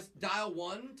 Yeah, Yep. just dial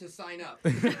 1 to sign up.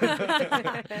 No. I'm just kidding.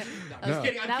 I'm That was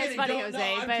kidding. funny, Don't-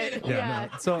 Jose, I'm but kidding. Yeah.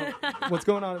 No. So what's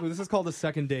going on? This is called a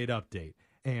second date update.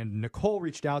 And Nicole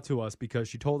reached out to us because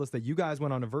she told us that you guys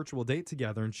went on a virtual date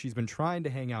together and she's been trying to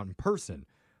hang out in person,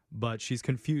 but she's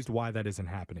confused why that isn't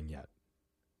happening yet.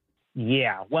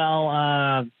 Yeah,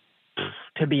 well,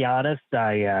 to be honest,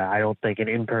 I don't think an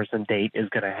in-person date is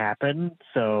going to happen.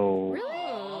 So,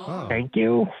 thank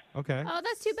you. Okay. Oh,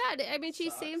 that's too bad. I mean, she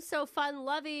seems so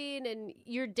fun-loving, and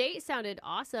your date sounded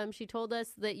awesome. She told us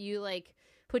that you, like,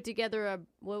 put together a,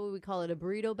 what would we call it, a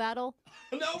burrito battle?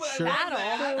 No, but Sure.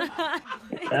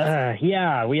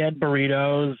 Yeah, we had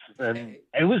burritos, and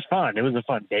it was fun. It was a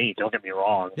fun date. Don't get me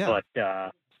wrong. Yeah.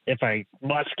 But if I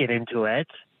must get into it,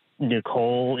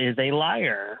 Nicole is a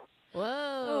liar.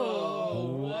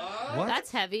 Whoa. What?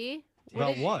 That's heavy.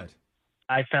 About what?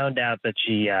 I found out that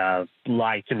she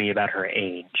lied to me about her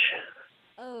age.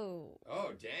 Oh.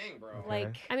 Oh, dang, bro.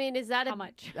 Like, I mean, is that how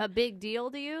much? a big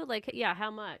deal to you? Like, yeah, how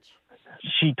much?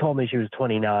 She told me she was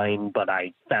 29, but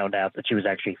I found out that she was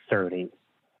actually 30.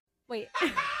 Wait.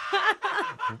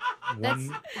 That's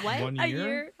what? One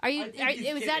year? Are you?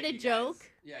 Was that a joke?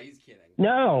 Yeah, he's kidding.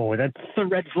 No, that's a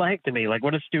red flag to me. Like,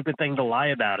 what a stupid thing to lie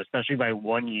about, especially by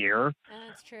 1 year.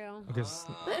 That's true. Because,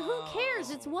 But who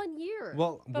cares? It's 1 year.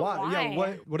 well, But why? Yeah,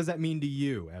 why? what does that mean to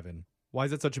you, Evan? Why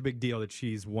is it such a big deal that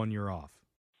she's 1 year off?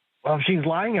 Well, if she's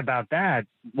lying about that,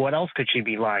 what else could she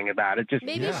be lying about? It just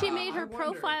Maybe Yeah. she made her I wonder.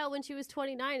 profile when she was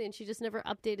 29 and she just never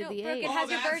updated No, the Brooke, age. it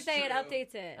has your that's birthday, it true.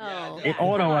 updates it. Oh. Yeah, it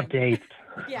auto updates.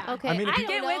 Yeah. Okay, I mean, if you-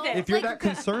 Get don't with know. it. If you're Like, that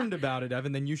concerned about it,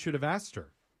 Evan, then you should have asked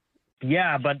her.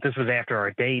 Yeah, but this was after our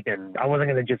date, and I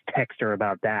wasn't going to just text her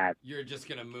about that. You're just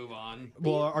going to move on.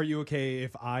 Well, are you okay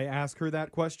if I ask her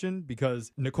that question?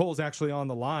 Because Nicole's actually on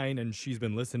the line and she's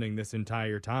been listening this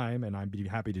entire time, and I'd be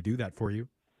happy to do that for you.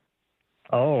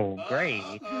 Oh, great.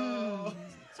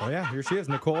 So, yeah, here she is.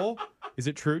 Nicole, is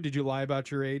it true? Did you lie about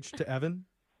your age to Evan?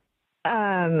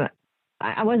 I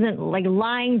wasn't like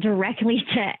lying directly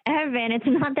to Evan. It's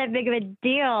not that big of a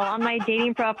deal. On my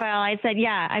dating profile, I said,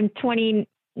 yeah, I'm 29.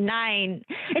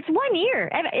 It's 1 year.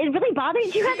 Evan, it really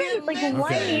bothers you, Evan? It's like 1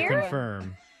 Okay, year?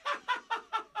 confirm.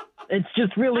 It's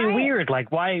just really weird.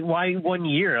 Like, why 1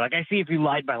 year? Like, I see if you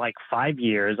lied by like 5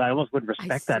 years, I almost would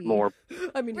respect that see. more.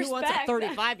 I mean, who wants a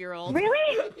Respect. 35-year-old?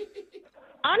 Really?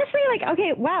 Honestly, like,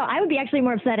 okay, wow, I would be actually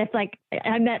more upset if, like,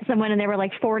 I met someone and they were,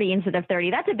 like, 40 instead of 30.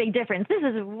 That's a big difference. This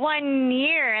is 1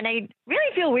 year, and I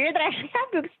really feel weird that I actually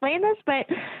have to explain this, but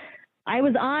I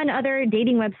was on other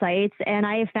dating websites, and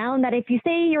I found that if you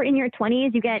say you're in your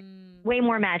 20s, you get way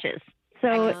more matches.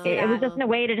 So it was just a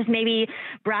way to just maybe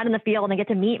broaden the field and get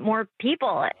to meet more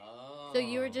people. So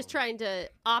you were just trying to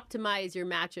optimize your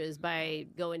matches by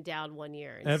going down 1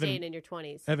 year and Evan- staying in your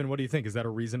 20s. Evan, what do you think? Is that a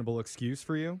reasonable excuse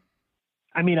for you?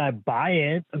 I mean, I buy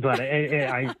it, but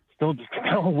I still just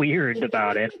feel weird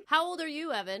about it. How old are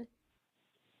you, Evan?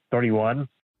 31.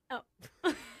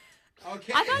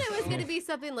 Okay. I thought it was going to be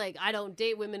something like, I don't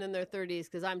date women in their 30s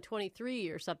because I'm 23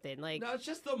 or something. Like, No, it's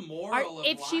just the moral of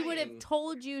if she would have lying.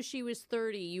 told you she was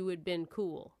 30, you would have been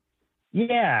cool.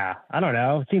 Yeah, I don't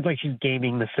know. It seems like she's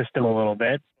gaming the system a little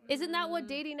bit. Isn't that what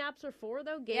dating apps are for,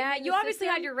 though? Yeah, Gaming you the obviously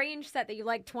system? had your range set that you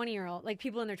like 20-year-old, like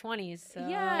people in their 20s. So.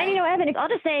 Yeah. And, Evan, I'll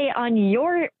just say on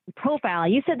your profile,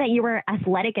 you said that you were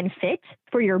athletic and fit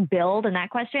for your build in that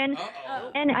question.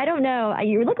 Uh-oh. And I don't know,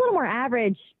 you look a little more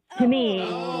average to me.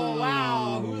 Oh,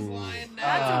 wow. Who's lying now?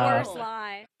 That's a worse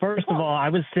lie. First of all, I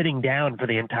was sitting down for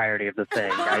the entirety of the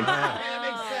thing. I That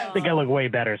makes sense. think I look way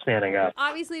better standing up.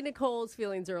 Obviously, Nicole's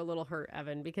feelings are a little hurt,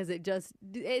 Evan, because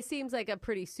it seems like a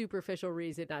pretty superficial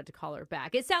reason not to call her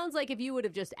back. It sounds like if you would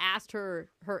have just asked her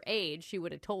age, she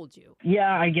would have told you.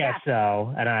 Yeah, I guess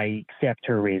so. And I accept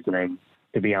her reasoning,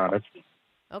 to be honest.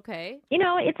 Okay.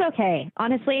 It's okay.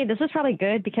 Honestly, this was probably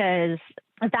good because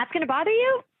if that's going to bother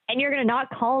you and you're going to not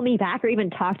call me back or even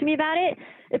talk to me about it,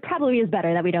 it probably is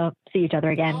better that we don't see each other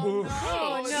again.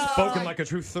 Oh, no. Spoken like a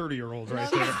true 30-year-old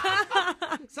right there.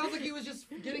 Sounds like he was just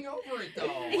getting over it, though. I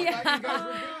thought you guys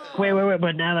were good. Wait.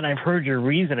 But now that I've heard your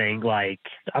reasoning, like,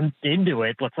 I'm into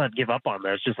it. Let's not give up on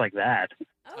this just like that.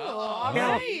 Oh, all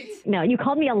right. No, you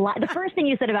called me a liar. The first thing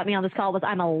you said about me on this call was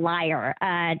I'm a liar.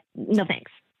 No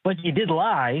thanks. But you did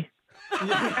lie.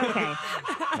 Okay.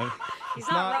 It's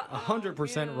not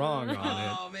 100% wrong on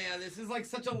it. Oh, man, this is like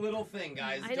such a little thing,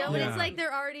 guys. I know, Don't- but Yeah. it's like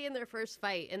they're already in their first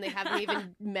fight and they haven't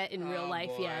even met in real Oh, life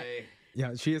boy. yet.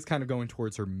 Yeah, she is kind of going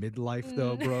towards her midlife,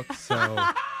 though, Brooke. So,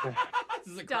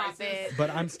 This is a Stop crisis. it. but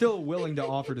I'm still willing to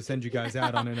offer to send you guys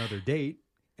out on another date.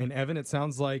 And Evan, it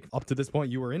sounds like up to this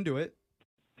point you were into it.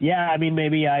 Yeah, I mean,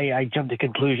 maybe I jumped to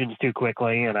conclusions too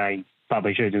quickly, and I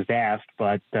probably should have just asked.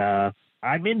 But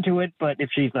I'm into it, but if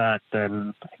she's not,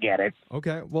 then I get it.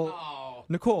 Okay, well,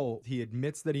 Nicole, he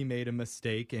admits that he made a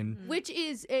mistake, and Which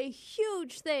is a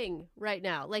huge thing right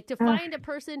now. Like, to find a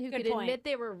person who Good can point. admit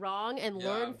they were wrong and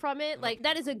learn from it, like,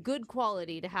 that is a good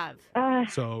quality to have.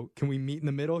 so can we meet in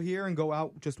the middle here and go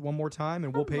out just one more time,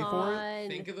 and we'll pay for it?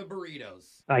 Think of the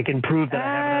burritos. I can prove that I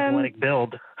have an athletic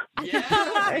build. Yeah,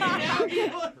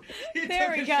 he There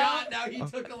took we a go. shot. Now he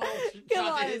took a little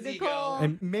shot to his ego.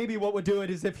 And maybe what would do it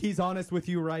is if he's honest with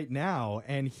you right now,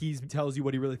 and he tells you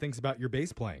what he really thinks about your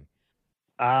bass playing.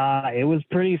 It was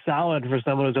pretty solid for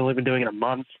someone who's only been doing it a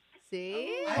month.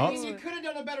 See? I mean, you could have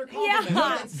done a better compliment.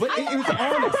 Yeah. But it was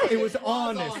honest. It was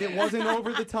honest. It wasn't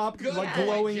over the top, Good like point,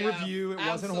 glowing Jeff. review. It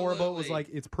wasn't horrible. It was Absolutely. like,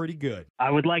 it's pretty good. I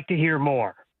would like to hear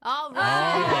more. All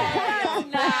right.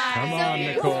 Come on, So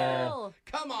Nicole. cool.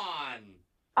 Come on.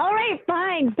 All right,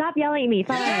 fine. Stop yelling at me.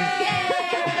 Fine.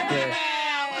 Yeah,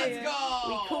 let's go.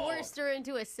 We coerced her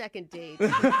into a second date.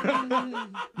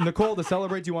 Nicole, to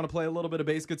celebrate, do you want to play a little bit of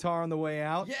bass guitar on the way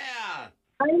out? Yeah.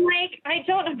 I'm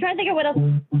trying to think of what else.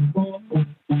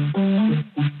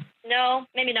 No,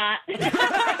 maybe not.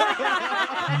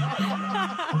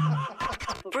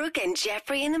 Brooke and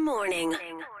Jeffrey in the morning.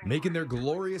 Making their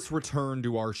glorious return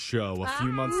to our show a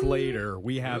few months later,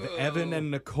 we have Evan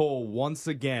and Nicole once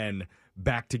again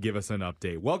back to give us an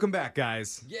update. Welcome back,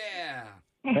 guys. Yeah.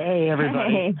 Hey,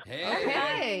 everybody. Hey.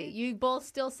 Okay, you both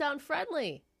still sound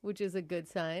friendly, which is a good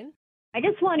sign. I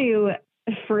just want to,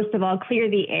 first of all, clear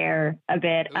the air a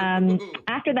bit.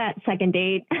 After that second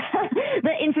date,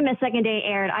 the infamous second date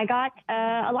aired, I got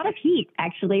a lot of heat,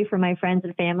 actually, from my friends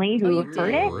and family who you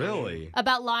heard did? it. Really?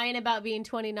 About lying about being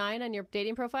 29 on your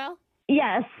dating profile?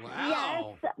 Yes.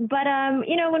 Wow. Yes. But,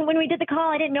 when we did the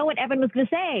call, I didn't know what Evan was going to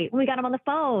say when we got him on the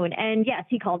phone. And yes,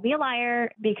 he called me a liar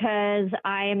because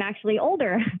I am actually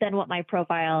older than what my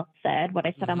profile said, what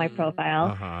I said on my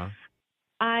profile. Uh-huh.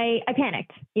 I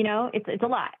panicked. It's a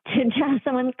lot to have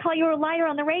someone call you a liar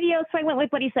on the radio. So I went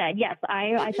with what he said. Yes,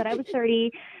 I said I was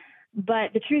 30,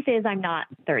 but the truth is I'm not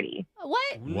 30.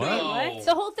 What? No.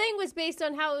 The whole thing was based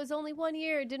on how it was only 1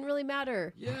 year. It didn't really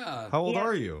matter. Yeah. How old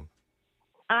are you?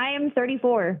 I am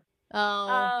 34.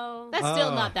 Oh. That's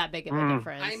still not that big of a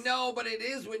difference. I know, but it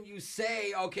is when you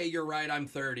say, okay, you're right, I'm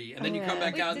 30. And then you come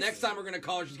back out. Next time we're going to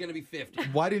call her, she's going to be 50.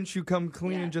 Why didn't you come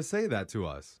clean and just say that to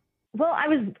us? Well, I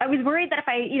was worried that if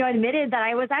I, admitted that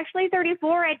I was actually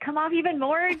 34, I'd come off even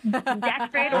more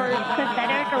desperate or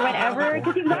pathetic or whatever.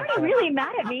 Because he was already really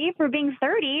mad at me for being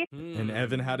 30. And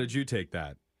Evan, how did you take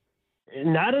that?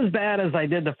 Not as bad as I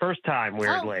did the first time,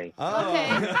 weirdly. Okay.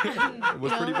 It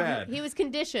was pretty bad. He was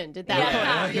conditioned at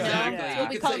that point. Exactly. That's You what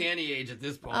we could call. say any age at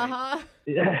this point.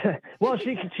 Uh-huh. Well,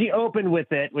 she opened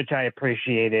with it, which I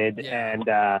appreciated, and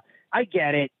I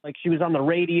get it. Like, she was on the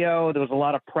radio, there was a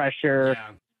lot of pressure,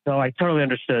 so I totally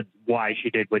understood why she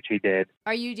did what she did.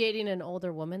 Are you dating an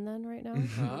older woman then right now?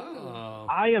 Oh.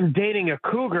 I am dating a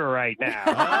cougar right now.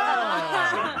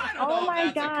 Oh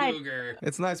my God.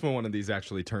 It's nice when one of these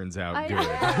actually turns out I good. know.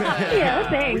 Yeah,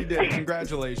 thanks. We did.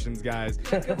 Congratulations, guys.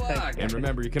 Good luck. And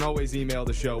remember, you can always email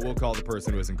the show. We'll call the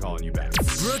person who isn't calling you back.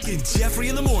 Brooke and Jeffrey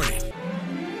in the morning.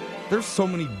 There's so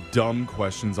many dumb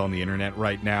questions on the internet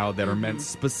right now that are meant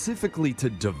specifically to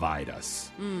divide us.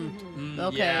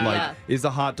 Okay. Yeah. Like, is a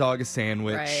hot dog a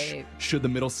sandwich? Right. Should the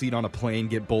middle seat on a plane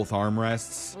get both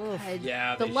armrests?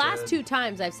 Yeah, The they last should. 2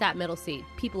 times I've sat middle seat,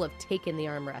 people have taken the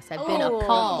armrest. I've been Oh,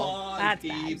 appalled. Come on, That's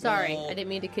bad. people. Sorry, I didn't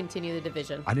mean to continue the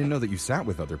division. I didn't know that you sat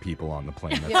with other people on the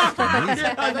plane. That's Yeah. amazing.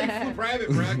 I think you flew private,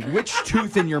 Brooke. Which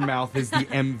tooth in your mouth is the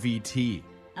MVT?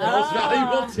 Most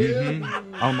valuable too.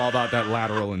 Mhm. I'm all about that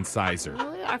lateral incisor.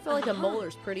 Well, I feel like a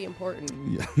molar's pretty important.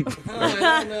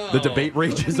 The debate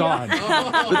rages on.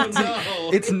 But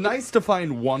it's nice to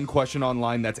find one question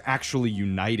online that's actually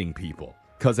uniting people,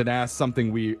 because it asks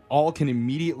something we all can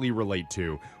immediately relate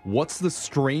to. What's the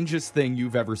strangest thing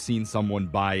you've ever seen someone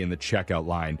buy in the checkout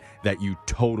line that you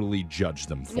totally judged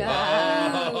them for?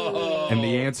 And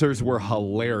the answers were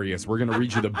hilarious. We're going to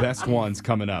read you the best ones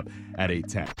coming up at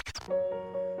 8:10.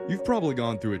 You've probably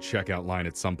gone through a checkout line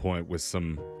at some point with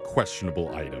some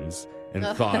questionable items and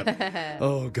thought,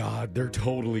 oh, God, they're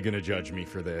totally going to judge me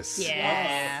for this.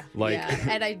 Yeah. Like, yeah.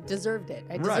 And I deserved it.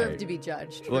 I deserved to be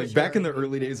judged. for Like back sure. in the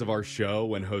early days of our show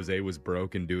when Jose was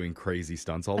broke and doing crazy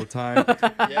stunts all the time.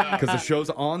 Because the show's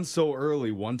on so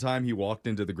early, one time he walked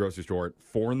into the grocery store at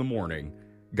 4 a.m,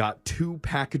 got 2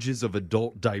 packages of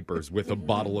adult diapers with a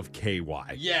bottle of KY.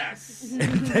 Yes.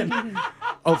 And then,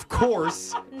 of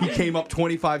course, he came up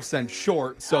 25 cents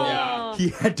short, so he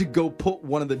had to go put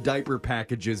one of the diaper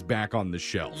packages back on the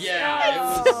shelf. Yeah, it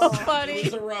so funny. It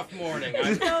was a rough morning.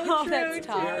 That's I'm tough.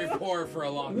 very poor for a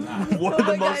long time. One of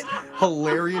the most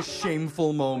hilarious,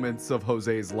 shameful moments of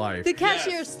Jose's life. The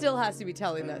cashier still has to be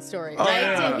telling that story, Oh, right?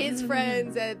 yeah. To his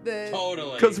friends at the.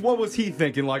 Totally. Because what was he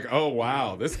thinking? Like, oh,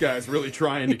 wow, this guy's really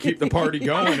trying to keep the party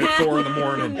going at 4 in the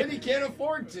morning. And he can't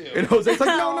afford to. And Jose's like,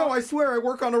 no, I swear, I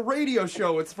work on a radio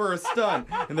show. It's for a stunt.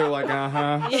 And they're like,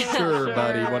 sure,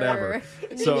 buddy, whatever.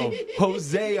 So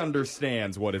Jose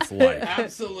understands what it's like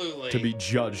Absolutely. to be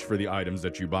judged for the items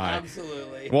that you buy.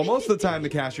 Absolutely. Well, most of the time, the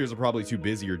cashiers are probably too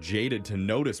busy or jaded to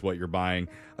notice what you're buying.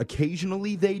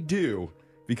 Occasionally, they do.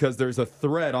 Because there's a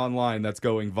thread online that's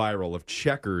going viral of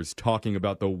checkers talking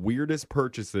about the weirdest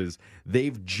purchases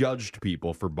they've judged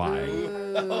people for buying.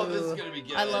 Oh, this is going to be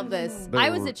good. I love this. There I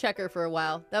was were- a checker for a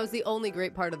while. That was the only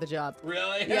great part of the job.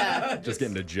 Really? Yeah. Just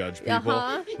getting to judge people.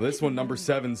 Uh-huh. This one, number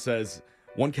 7, says,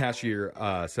 one cashier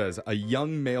says, a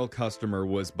young male customer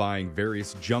was buying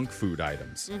various junk food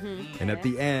items. And at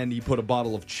the end, he put a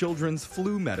bottle of children's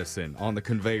flu medicine on the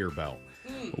conveyor belt.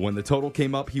 When the total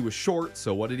came up, he was short,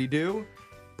 so what did he do?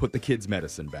 Put the kid's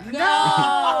medicine back.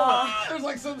 No! There's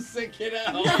like some sick kid at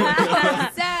home.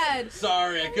 Sad.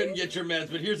 Sorry, I couldn't get your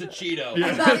meds, but here's a Cheeto.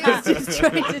 I thought he was just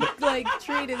trying to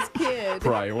treat his kid.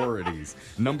 Priorities.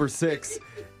 Number 6,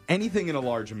 anything in a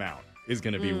large amount is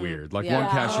going to be weird. Like one Yeah.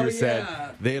 cashier Oh, said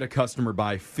yeah. they had a customer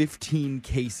buy 15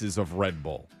 cases of Red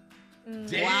Bull. Damn.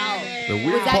 The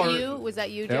weird Was that part, you? Was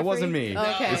that you, Jeffrey? That wasn't me. Oh,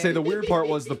 okay. They say the weird part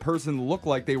was the person looked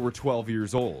like they were 12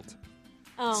 years old.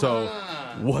 So,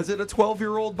 was it a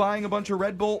 12-year-old buying a bunch of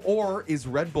Red Bull, or is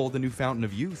Red Bull the new fountain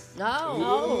of youth?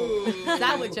 Oh. Is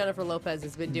that what Jennifer Lopez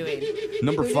has been doing?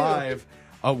 Number Who knew? 5,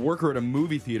 a worker at a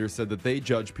movie theater said that they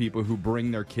judge people who bring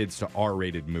their kids to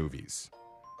R-rated movies.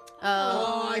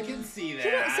 Oh, I can see that.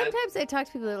 You know, sometimes I talk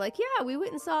to people that are like, yeah, we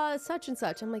went and saw such and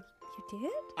such. I'm like, you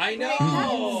did? I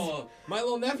know. My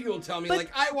little nephew will tell me, But-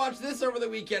 like, I watched this over the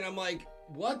weekend. I'm like,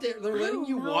 what? They're letting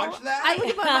you watch that? I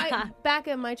think about back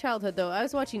in my childhood, though. I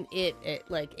was watching it at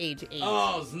like age 8.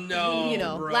 Oh, no. You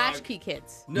know, Brooke. latchkey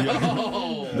kids.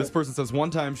 No. This person says one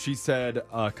time she said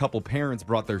a couple parents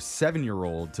brought their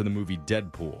 7-year-old to the movie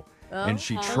Deadpool. And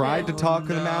she tried to talk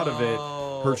them out of it.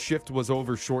 Her shift was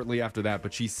over shortly after that,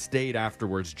 but she stayed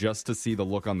afterwards just to see the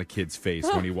look on the kid's face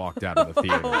when he walked out of the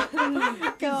theater.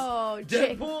 Oh,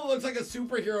 Jake. Deadpool looks like a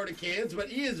superhero to kids, but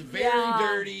he is very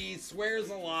dirty, swears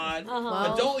a lot.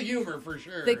 Well, Adult humor for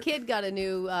sure. The kid got a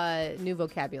new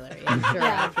vocabulary, I'm sure,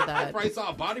 after I that. probably saw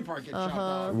a body part get chopped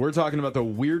off. We're talking about the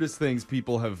weirdest things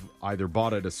people have either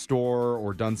bought at a store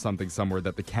or done something somewhere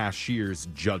that the cashiers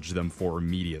judge them for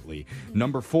immediately.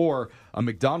 Number 4, a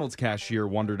McDonald's cashier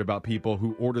wondered about people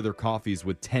who order their coffees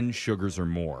with 10 sugars or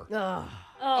more. Ugh.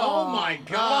 Oh my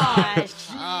gosh.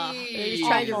 They're just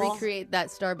trying to recreate that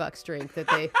Starbucks drink that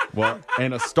they. Well,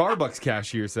 and a Starbucks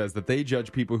cashier says that they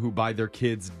judge people who buy their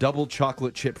kids double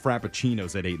chocolate chip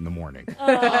frappuccinos at 8 in the morning.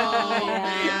 Oh,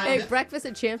 man. Hey, breakfast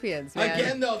at Champions, man.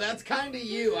 Again, though, that's kind of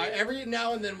you. Every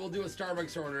now and then we'll do a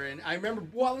Starbucks order, and I remember,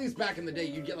 well, at least back in the day,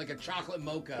 you'd get like a chocolate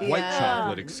mocha. White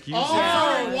chocolate, excuse me.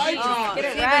 Sorry, white chocolate.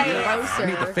 Get it I right.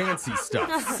 need the fancy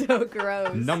stuff. So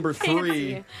gross. Number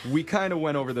 3, we kind of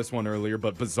went over this one earlier,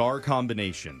 but bizarre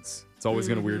combinations. It's always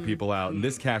going to weird people out. And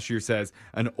this cashier says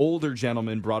an older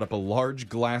gentleman brought up a large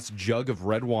glass jug of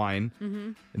red wine,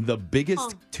 the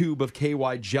biggest tube of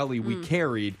KY jelly we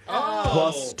carried,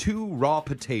 plus 2 raw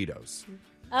potatoes.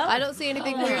 I don't see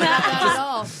anything weird about that at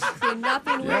all. See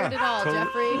nothing weird at all, so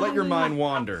Jeffrey. let your mind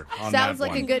wander on Sounds that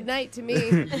like a one. good night to me.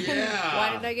 Yeah.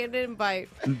 Why didn't I get an invite?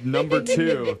 Number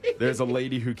 2, there's a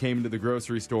lady who came to the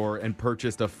grocery store and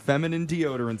purchased a feminine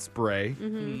deodorant spray,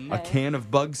 a can of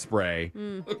bug spray,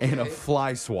 and a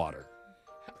fly swatter.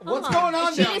 What's going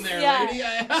on She down just- there, yeah. lady?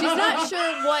 She's not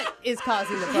sure what is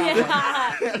causing the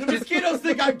problem. The mosquitoes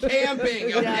think I'm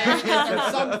camping, okay?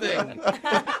 Or something.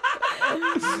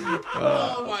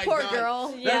 Oh my Poor God.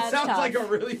 girl. Yeah, That it's sounds tough. like a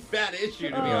really bad issue,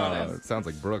 to be honest. It sounds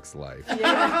like Brooke's life. Oh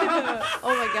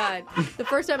my God. The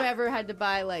first time I ever had to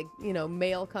buy, like,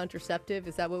 male contraceptive,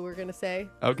 is that what we're going to say?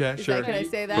 Okay, Is sure. that, can I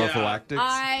say that? Prophylactics.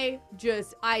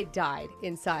 I died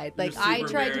inside. Like, You're I super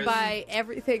tried to embarrassed. buy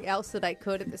everything else that I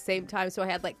could at the same time. So I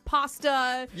had, like,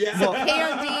 pasta, Yeah.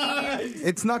 candy.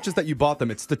 It's not just that you bought them,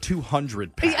 it's the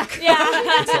 200 pack. Yeah.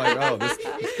 It's like, oh, this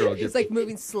girl gets... It's like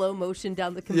moving slow motion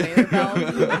down the conveyor belt.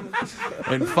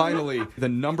 And finally, the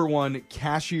number 1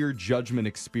 cashier judgment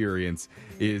experience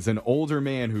is an older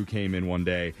man who came in one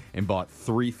day and bought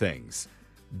 3 things.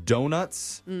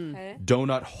 Donuts,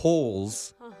 donut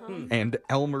holes, and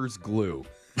Elmer's glue.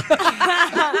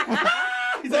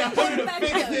 He's like, I'm going to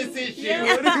fix this issue.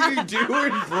 What are you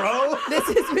doing, bro? This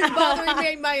has been bothering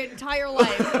me my entire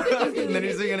life. And then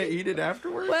he's going to eat it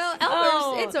afterwards? Well,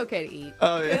 Elmer's, it's okay to eat.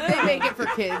 Oh, yeah. They make it for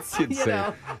kids. Kids you say.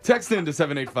 know. Text in to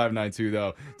 78592,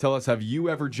 though. Tell us, have you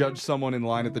ever judged someone in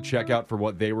line at the checkout for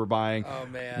what they were buying? Oh,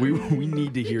 man. We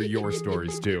need to hear your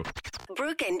stories, too.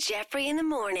 Brooke and Jeffrey in the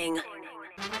morning.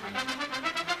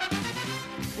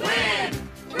 Win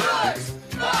Brooks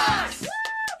Bucks!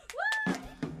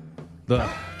 The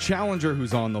challenger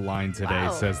who's on the line today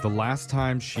Wow. says the last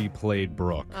time she played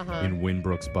Brooke in Win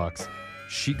Brooks Bucks,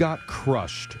 she got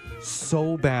crushed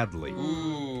so badly.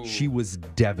 She was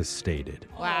devastated.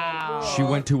 Wow. She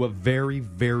went to a very,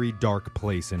 very dark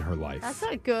place in her life. That's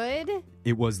not good.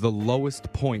 It was the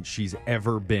lowest point she's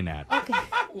ever been at. Okay.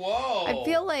 Whoa. I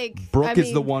feel like Brooke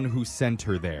is the one who sent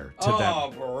her there to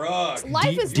that Brooke.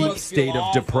 Life is deep state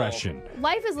of depression.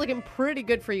 Life is looking pretty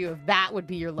good for you if that would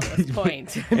be your lowest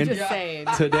point. I'm And just saying.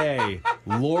 Today,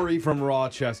 Lori from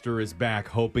Rochester is back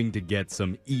hoping to get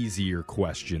some easier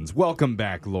questions. Welcome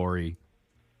back, Lori.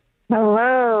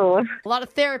 Hello. A lot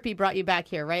of therapy brought you back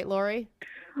here, right, Lori?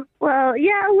 Well,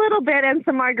 yeah, a little bit, and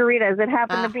some margaritas. It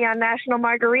happened to be on National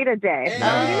Margarita Day.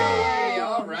 Hey,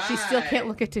 all right. She still can't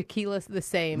look at tequila the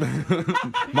same.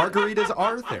 Margaritas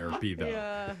are therapy, though.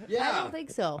 I don't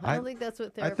think so. I don't think that's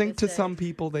what therapists I think to say. some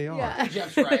people they are. Yeah.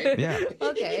 Jeff's right. Yeah.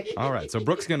 Okay. All right, so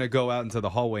Brooke's going to go out into the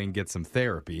hallway and get some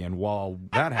therapy. And while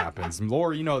that happens,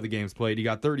 Lori, you know how the game's played. You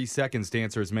got 30 seconds to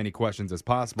answer as many questions as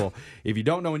possible. If you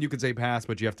don't know when you can say pass,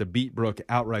 but you have to beat Brooke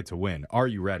outright to win. Are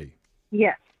you ready?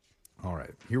 Yes. All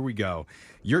right, here we go.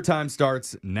 Your time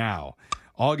starts now.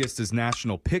 August is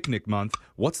National Picnic Month.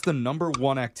 What's the number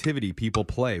one activity people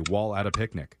play while at a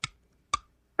picnic?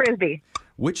 Frisbee.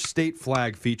 Which state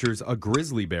flag features a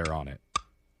grizzly bear on it?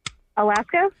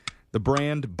 Alaska. The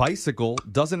brand Bicycle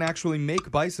doesn't actually make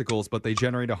bicycles, but they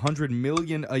generate $100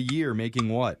 million a year making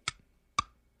what?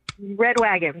 Red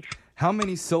wagons. How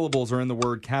many syllables are in the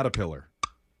word caterpillar?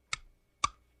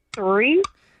 3.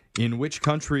 In which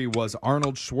country was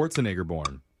Arnold Schwarzenegger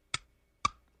born?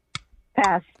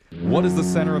 Pass. What is the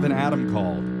center of an atom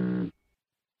called?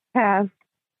 Pass.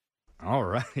 All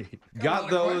right. Got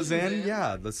those in.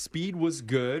 Yeah, the speed was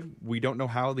good. We don't know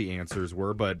how the answers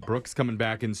were, but Brooke's coming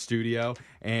back in studio.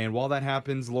 And while that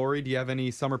happens, Lori, do you have any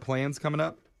summer plans coming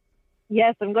up?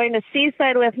 Yes, I'm going to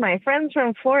Seaside with my friends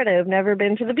from Florida who've never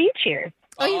been to the beach here.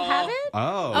 Oh, you haven't?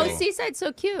 Oh. Seaside's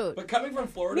so cute. But coming from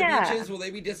Florida Yeah. beaches, will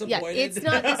they be Yeah, disappointed? it's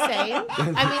not the same.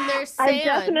 I mean, there's I've sand.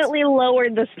 definitely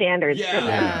lowered the standards for them.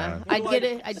 Yeah.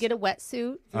 I'd get a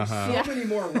wetsuit. So many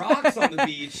more rocks on the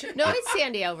beach. No, it's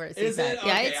sandy over at Is Seaside. it?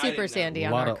 Yeah, Okay, it's I super didn't know. sandy A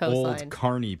on lot our of coastline. old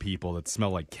carny people that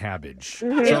smell like cabbage.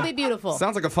 It'll be beautiful.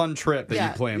 Sounds like a fun trip that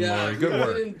Yeah. you planned, Yeah, Lori. Good we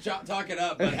work. didn't talk it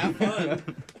up, but have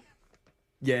fun.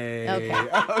 Yay.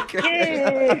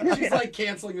 Okay. She's like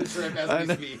canceling the trip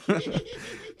as we speak.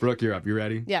 Brooke, you're up. You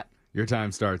ready? Yeah. Your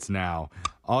time starts now.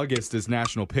 August is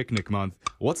National Picnic Month.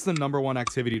 What's the number one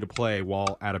activity to play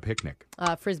while at a picnic?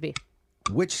 Frisbee.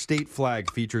 Which state flag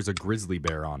features a grizzly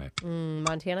bear on it?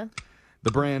 Montana.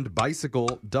 The brand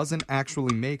Bicycle doesn't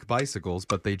actually make bicycles,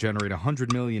 but they generate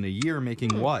 $100 million a year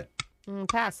making what?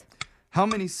 Pass. How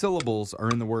many syllables are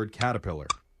in the word caterpillar?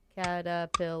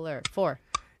 Caterpillar. 4.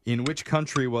 In which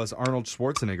country was Arnold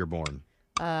Schwarzenegger born?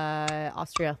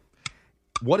 Austria.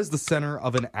 What is the center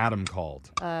of an atom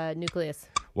called? Nucleus.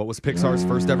 What was Pixar's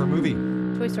first ever movie?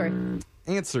 Toy Story.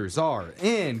 Answers are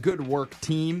in. Good work,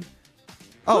 team.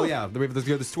 Oh, yeah, we have to go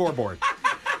to the scoreboard.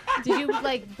 Did you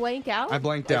blank out? I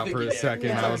blanked out for a second.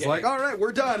 Yeah. I was like, all right,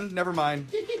 we're done. Never mind.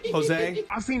 Jose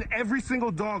I've seen every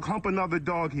single dog hump another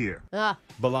dog here.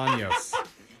 Bolaños.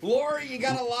 Lori, you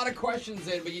got a lot of questions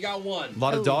in, but you got one. A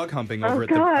lot of dog humping over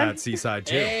at Seaside,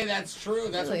 too. Hey, that's true.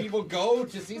 That's where people go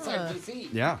to Seaside to see.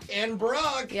 Yeah. And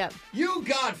Brooke, you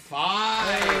got 5.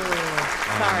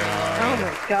 Oh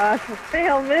my gosh, I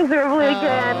failed miserably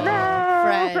again.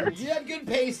 No. You had good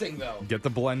pacing, though. Get the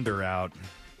blender out.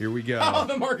 Here we go. Oh,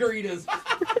 the margaritas.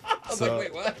 I was like,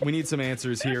 wait, what? We need some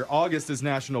answers here. August is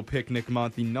National Picnic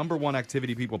Month. The number one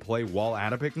activity people play while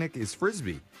at a picnic is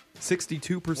Frisbee.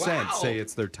 62% say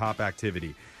it's their top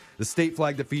activity. The state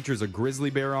flag that features a grizzly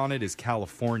bear on it is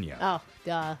California. Oh,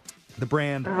 duh. The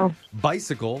brand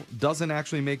Bicycle doesn't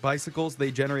actually make bicycles. They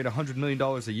generate $100 million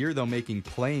a year, though, making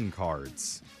playing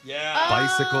cards. Yeah.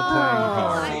 Bicycle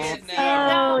playing cards.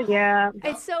 Oh, yeah.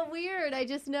 It's so weird. I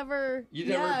just never. You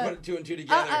never put 2 and 2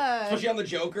 together. Especially on the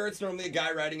Joker, it's normally a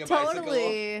guy riding a bicycle.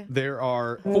 Totally. There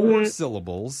are 4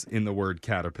 syllables in the word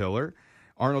caterpillar.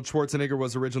 Arnold Schwarzenegger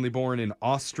was originally born in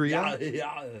Austria.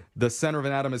 Yeah. The center of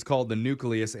an atom is called the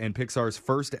nucleus, and Pixar's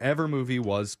first ever movie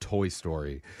was Toy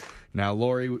Story. Now,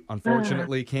 Lori,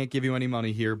 unfortunately, can't give you any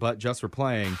money here, but just for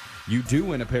playing, you do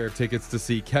win a pair of tickets to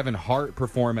see Kevin Hart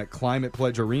perform at Climate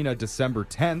Pledge Arena December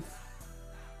 10th.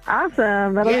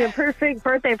 Awesome. That'll be a perfect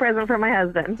birthday present for my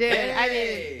husband. Dude, I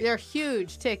mean, they're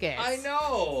huge tickets. I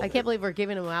know. I can't believe we're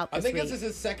giving them out this I think week. this is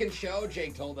his second show,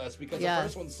 Jake told us, because the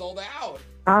first one sold out.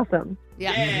 Awesome.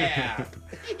 Yeah.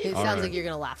 It All sounds right. like you're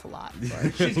going to laugh a lot.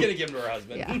 She's going to give him to her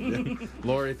husband. Yeah.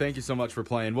 Lori, thank you so much for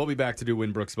playing. We'll be back to do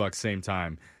Win Brooks Bucks same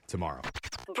time tomorrow.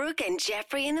 Brooke and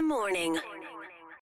Jeffrey in the morning.